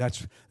with me.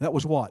 That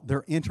was what?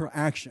 Their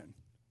interaction.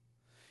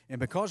 And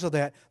because of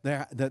that,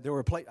 I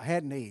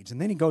had needs.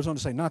 And then he goes on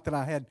to say, not that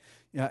I had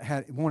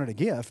wanted a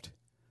gift.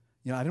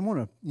 I didn't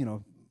want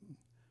to,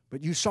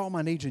 but you saw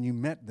my needs and you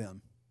met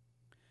them.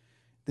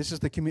 This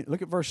is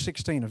look at verse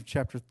 16 of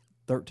chapter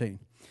 13.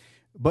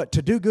 But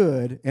to do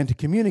good and to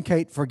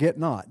communicate, forget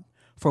not.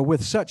 For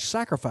with such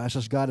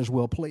sacrifices God is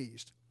well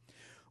pleased.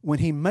 When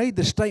he made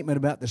the statement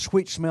about the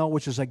sweet smell,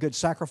 which is a good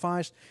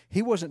sacrifice,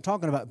 he wasn't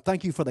talking about,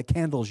 thank you for the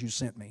candles you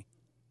sent me.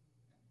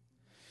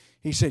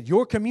 He said,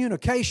 your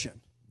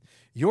communication,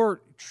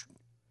 your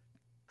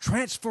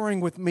transferring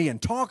with me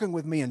and talking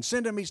with me and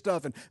sending me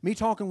stuff and me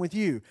talking with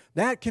you,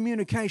 that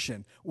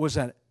communication was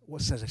a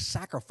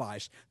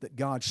sacrifice that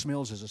God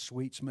smells as a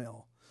sweet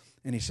smell.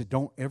 And he said,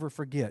 don't ever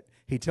forget.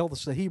 He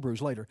tells the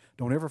Hebrews later,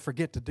 don't ever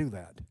forget to do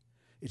that.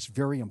 It's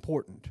very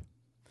important.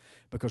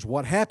 Because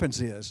what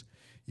happens is,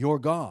 your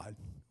God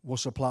will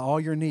supply all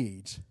your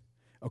needs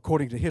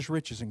according to his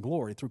riches and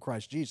glory through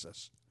Christ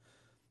Jesus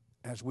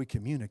as we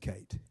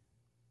communicate.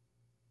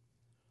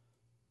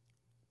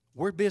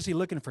 We're busy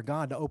looking for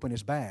God to open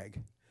his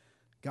bag.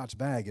 God's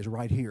bag is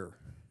right here.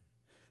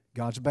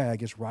 God's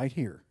bag is right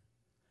here.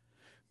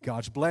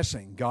 God's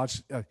blessing,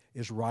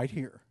 is right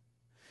here.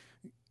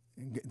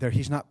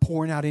 He's not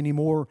pouring out any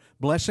more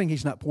blessing.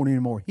 He's not pouring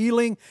any more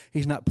healing.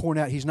 He's not pouring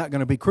out. He's not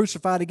going to be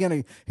crucified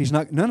again. He's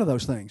not. None of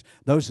those things.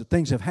 Those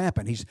things have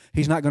happened.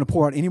 He's not going to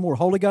pour out any more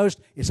Holy Ghost.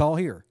 It's all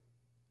here.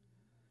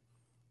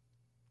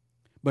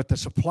 But the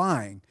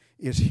supplying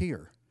is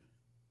here.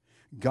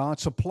 God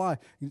supply.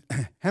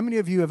 How many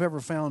of you have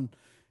ever found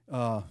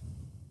a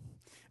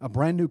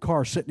brand new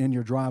car sitting in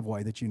your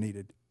driveway that you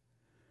needed?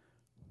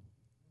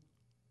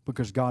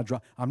 Because God,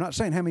 I'm not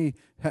saying how many,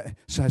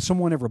 has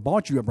someone ever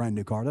bought you a brand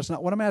new car? That's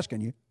not what I'm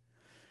asking you.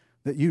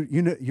 That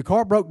your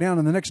car broke down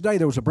and the next day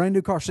there was a brand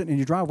new car sitting in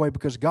your driveway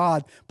because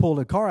God pulled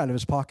a car out of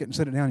his pocket and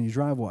set it down in your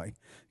driveway.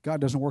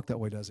 God doesn't work that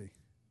way, does he?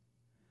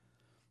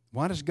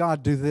 Why does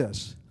God do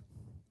this?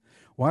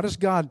 Why does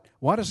God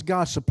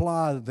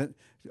supply that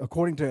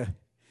according to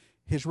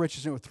his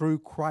riches through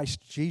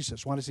Christ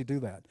Jesus? Why does he do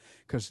that?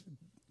 Because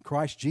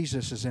Christ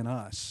Jesus is in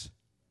us.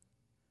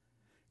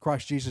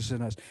 Christ Jesus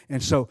in us.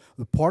 And so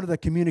the part of the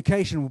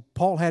communication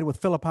Paul had with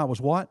Philippi was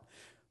what?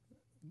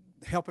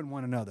 Helping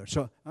one another.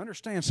 So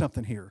understand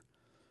something here.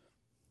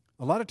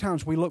 A lot of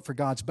times we look for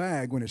God's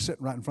bag when it's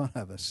sitting right in front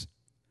of us.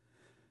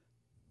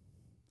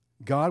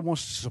 God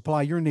wants to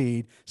supply your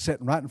need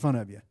sitting right in front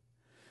of you.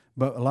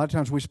 But a lot of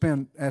times we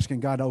spend asking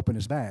God to open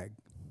His bag.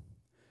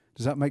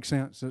 Does that make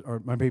sense? Or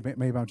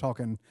maybe I'm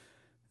talking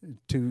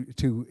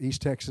to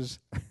East Texas.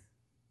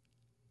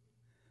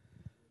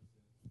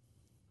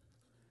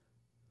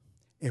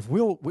 If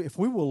we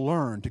will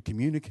learn to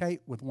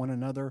communicate with one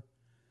another,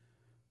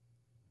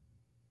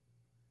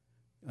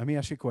 let me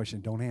ask you a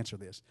question. Don't answer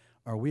this.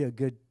 Are we a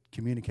good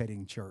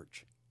communicating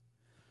church?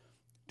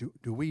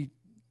 Do we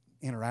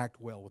interact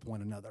well with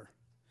one another?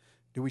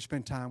 Do we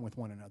spend time with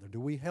one another? Do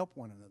we help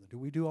one another? Do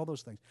we do all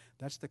those things?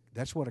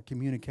 That's what a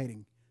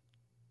communicating.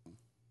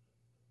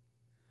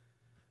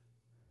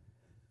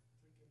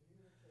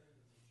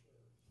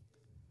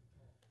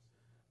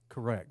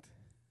 Correct.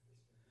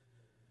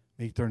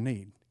 Meet their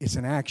need. It's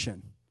an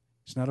action.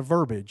 It's not a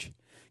verbiage.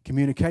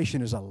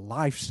 Communication is a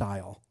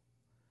lifestyle.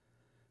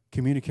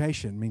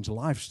 Communication means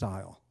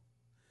lifestyle.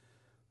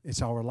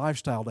 It's our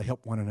lifestyle to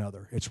help one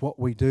another. It's what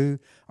we do.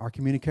 Our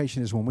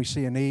communication is when we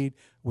see a need,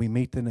 we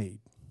meet the need.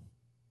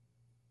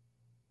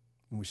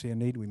 When we see a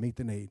need, we meet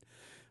the need.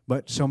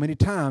 But so many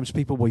times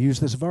people will use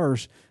this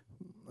verse,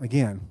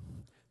 again,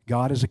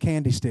 God is a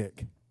candy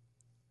stick.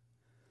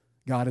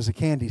 God is a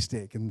candy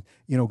stick. And,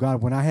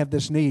 God, when I have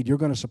this need, you're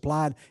going to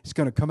supply it. It's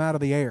going to come out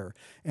of the air.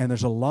 And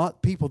there's a lot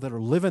of people that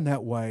are living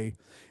that way.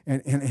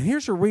 And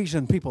here's the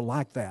reason people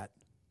like that.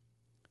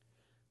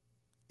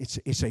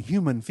 It's a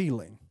human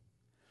feeling.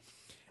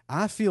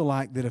 I feel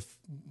like that if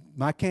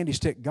my candy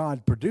stick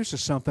God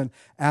produces something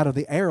out of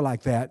the air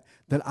like that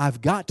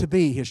I've got to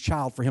be His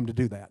child for Him to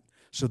do that.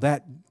 So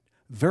that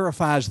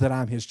verifies that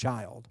I'm His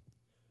child.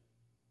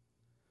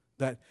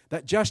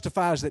 That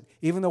justifies that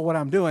even though what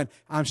I'm doing,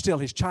 I'm still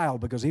His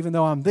child, because even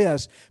though I'm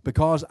this,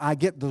 because I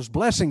get those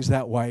blessings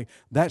that way,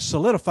 that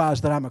solidifies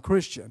that I'm a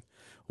Christian.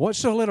 What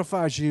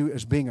solidifies you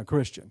as being a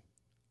Christian?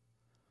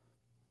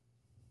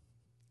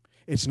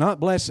 It's not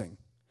blessing.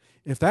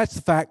 If that's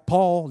the fact,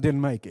 Paul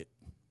didn't make it.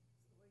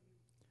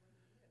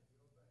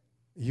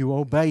 You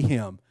obey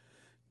Him.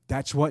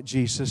 That's what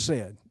Jesus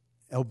said.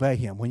 Obey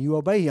Him. When you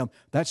obey Him,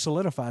 that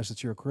solidifies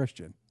that you're a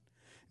Christian.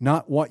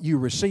 Not what you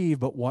receive,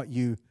 but what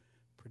you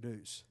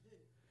produce.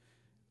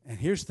 And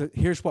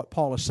here's what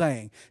Paul is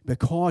saying.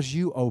 Because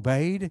you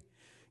obeyed,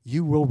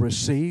 you will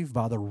receive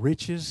by the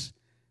riches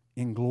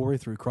in glory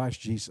through Christ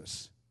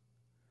Jesus.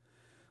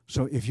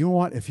 So if you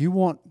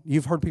want,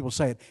 you've heard people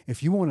say it,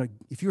 if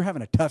you're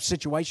having a tough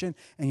situation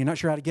and you're not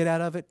sure how to get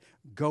out of it,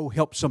 go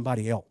help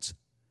somebody else.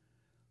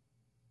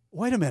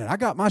 Wait a minute, I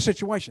got my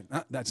situation.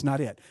 That's not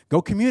it. Go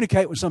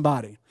communicate with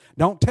somebody.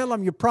 Don't tell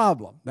them your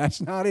problem.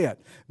 That's not it.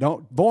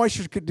 Don't voice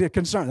your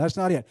concern. That's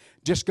not it.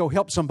 Just go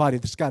help somebody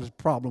that's got a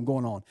problem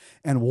going on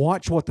and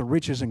watch what the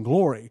riches and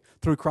glory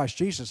through Christ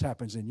Jesus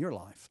happens in your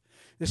life.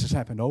 This has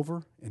happened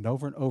over and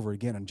over and over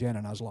again in Jan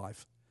and I's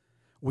life.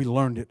 We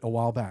learned it a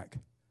while back.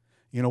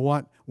 You know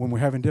what? When we're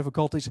having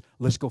difficulties,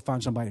 let's go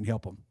find somebody and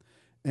help them.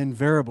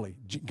 Invariably,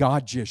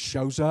 God just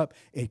shows up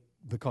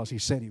because He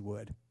said He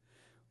would.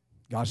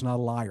 God's not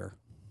a liar.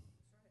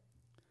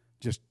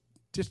 Just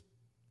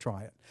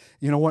try it.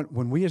 You know what?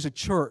 When we as a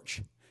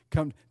church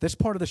that's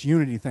part of this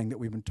unity thing that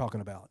we've been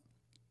talking about.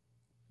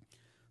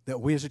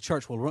 That we as a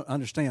church will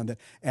understand that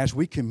as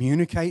we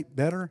communicate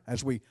better,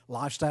 as we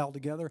lifestyle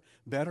together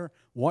better,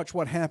 watch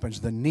what happens.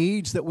 The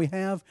needs that we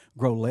have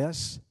grow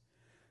less,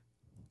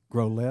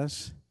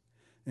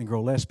 and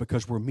grow less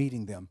because we're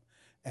meeting them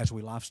as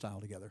we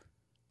lifestyle together.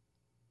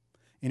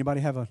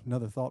 Anybody have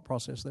another thought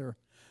process there?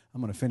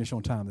 I'm going to finish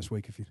on time this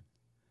week.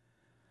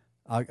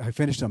 I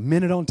finished a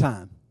minute on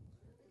time.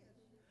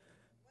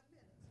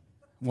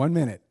 1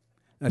 minute.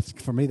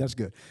 For me, that's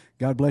good.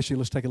 God bless you.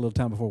 Let's take a little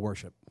time before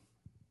worship.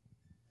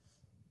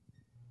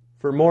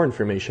 For more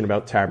information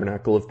about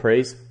Tabernacle of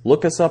Praise,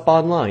 look us up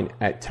online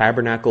at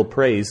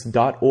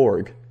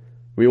tabernaclepraise.org.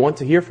 We want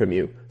to hear from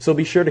you, so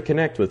be sure to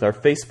connect with our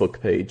Facebook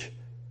page.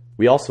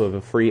 We also have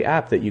a free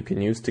app that you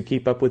can use to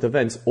keep up with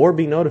events or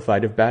be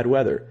notified of bad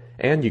weather,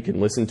 and you can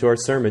listen to our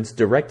sermons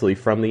directly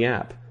from the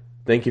app.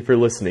 Thank you for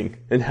listening,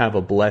 and have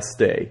a blessed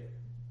day.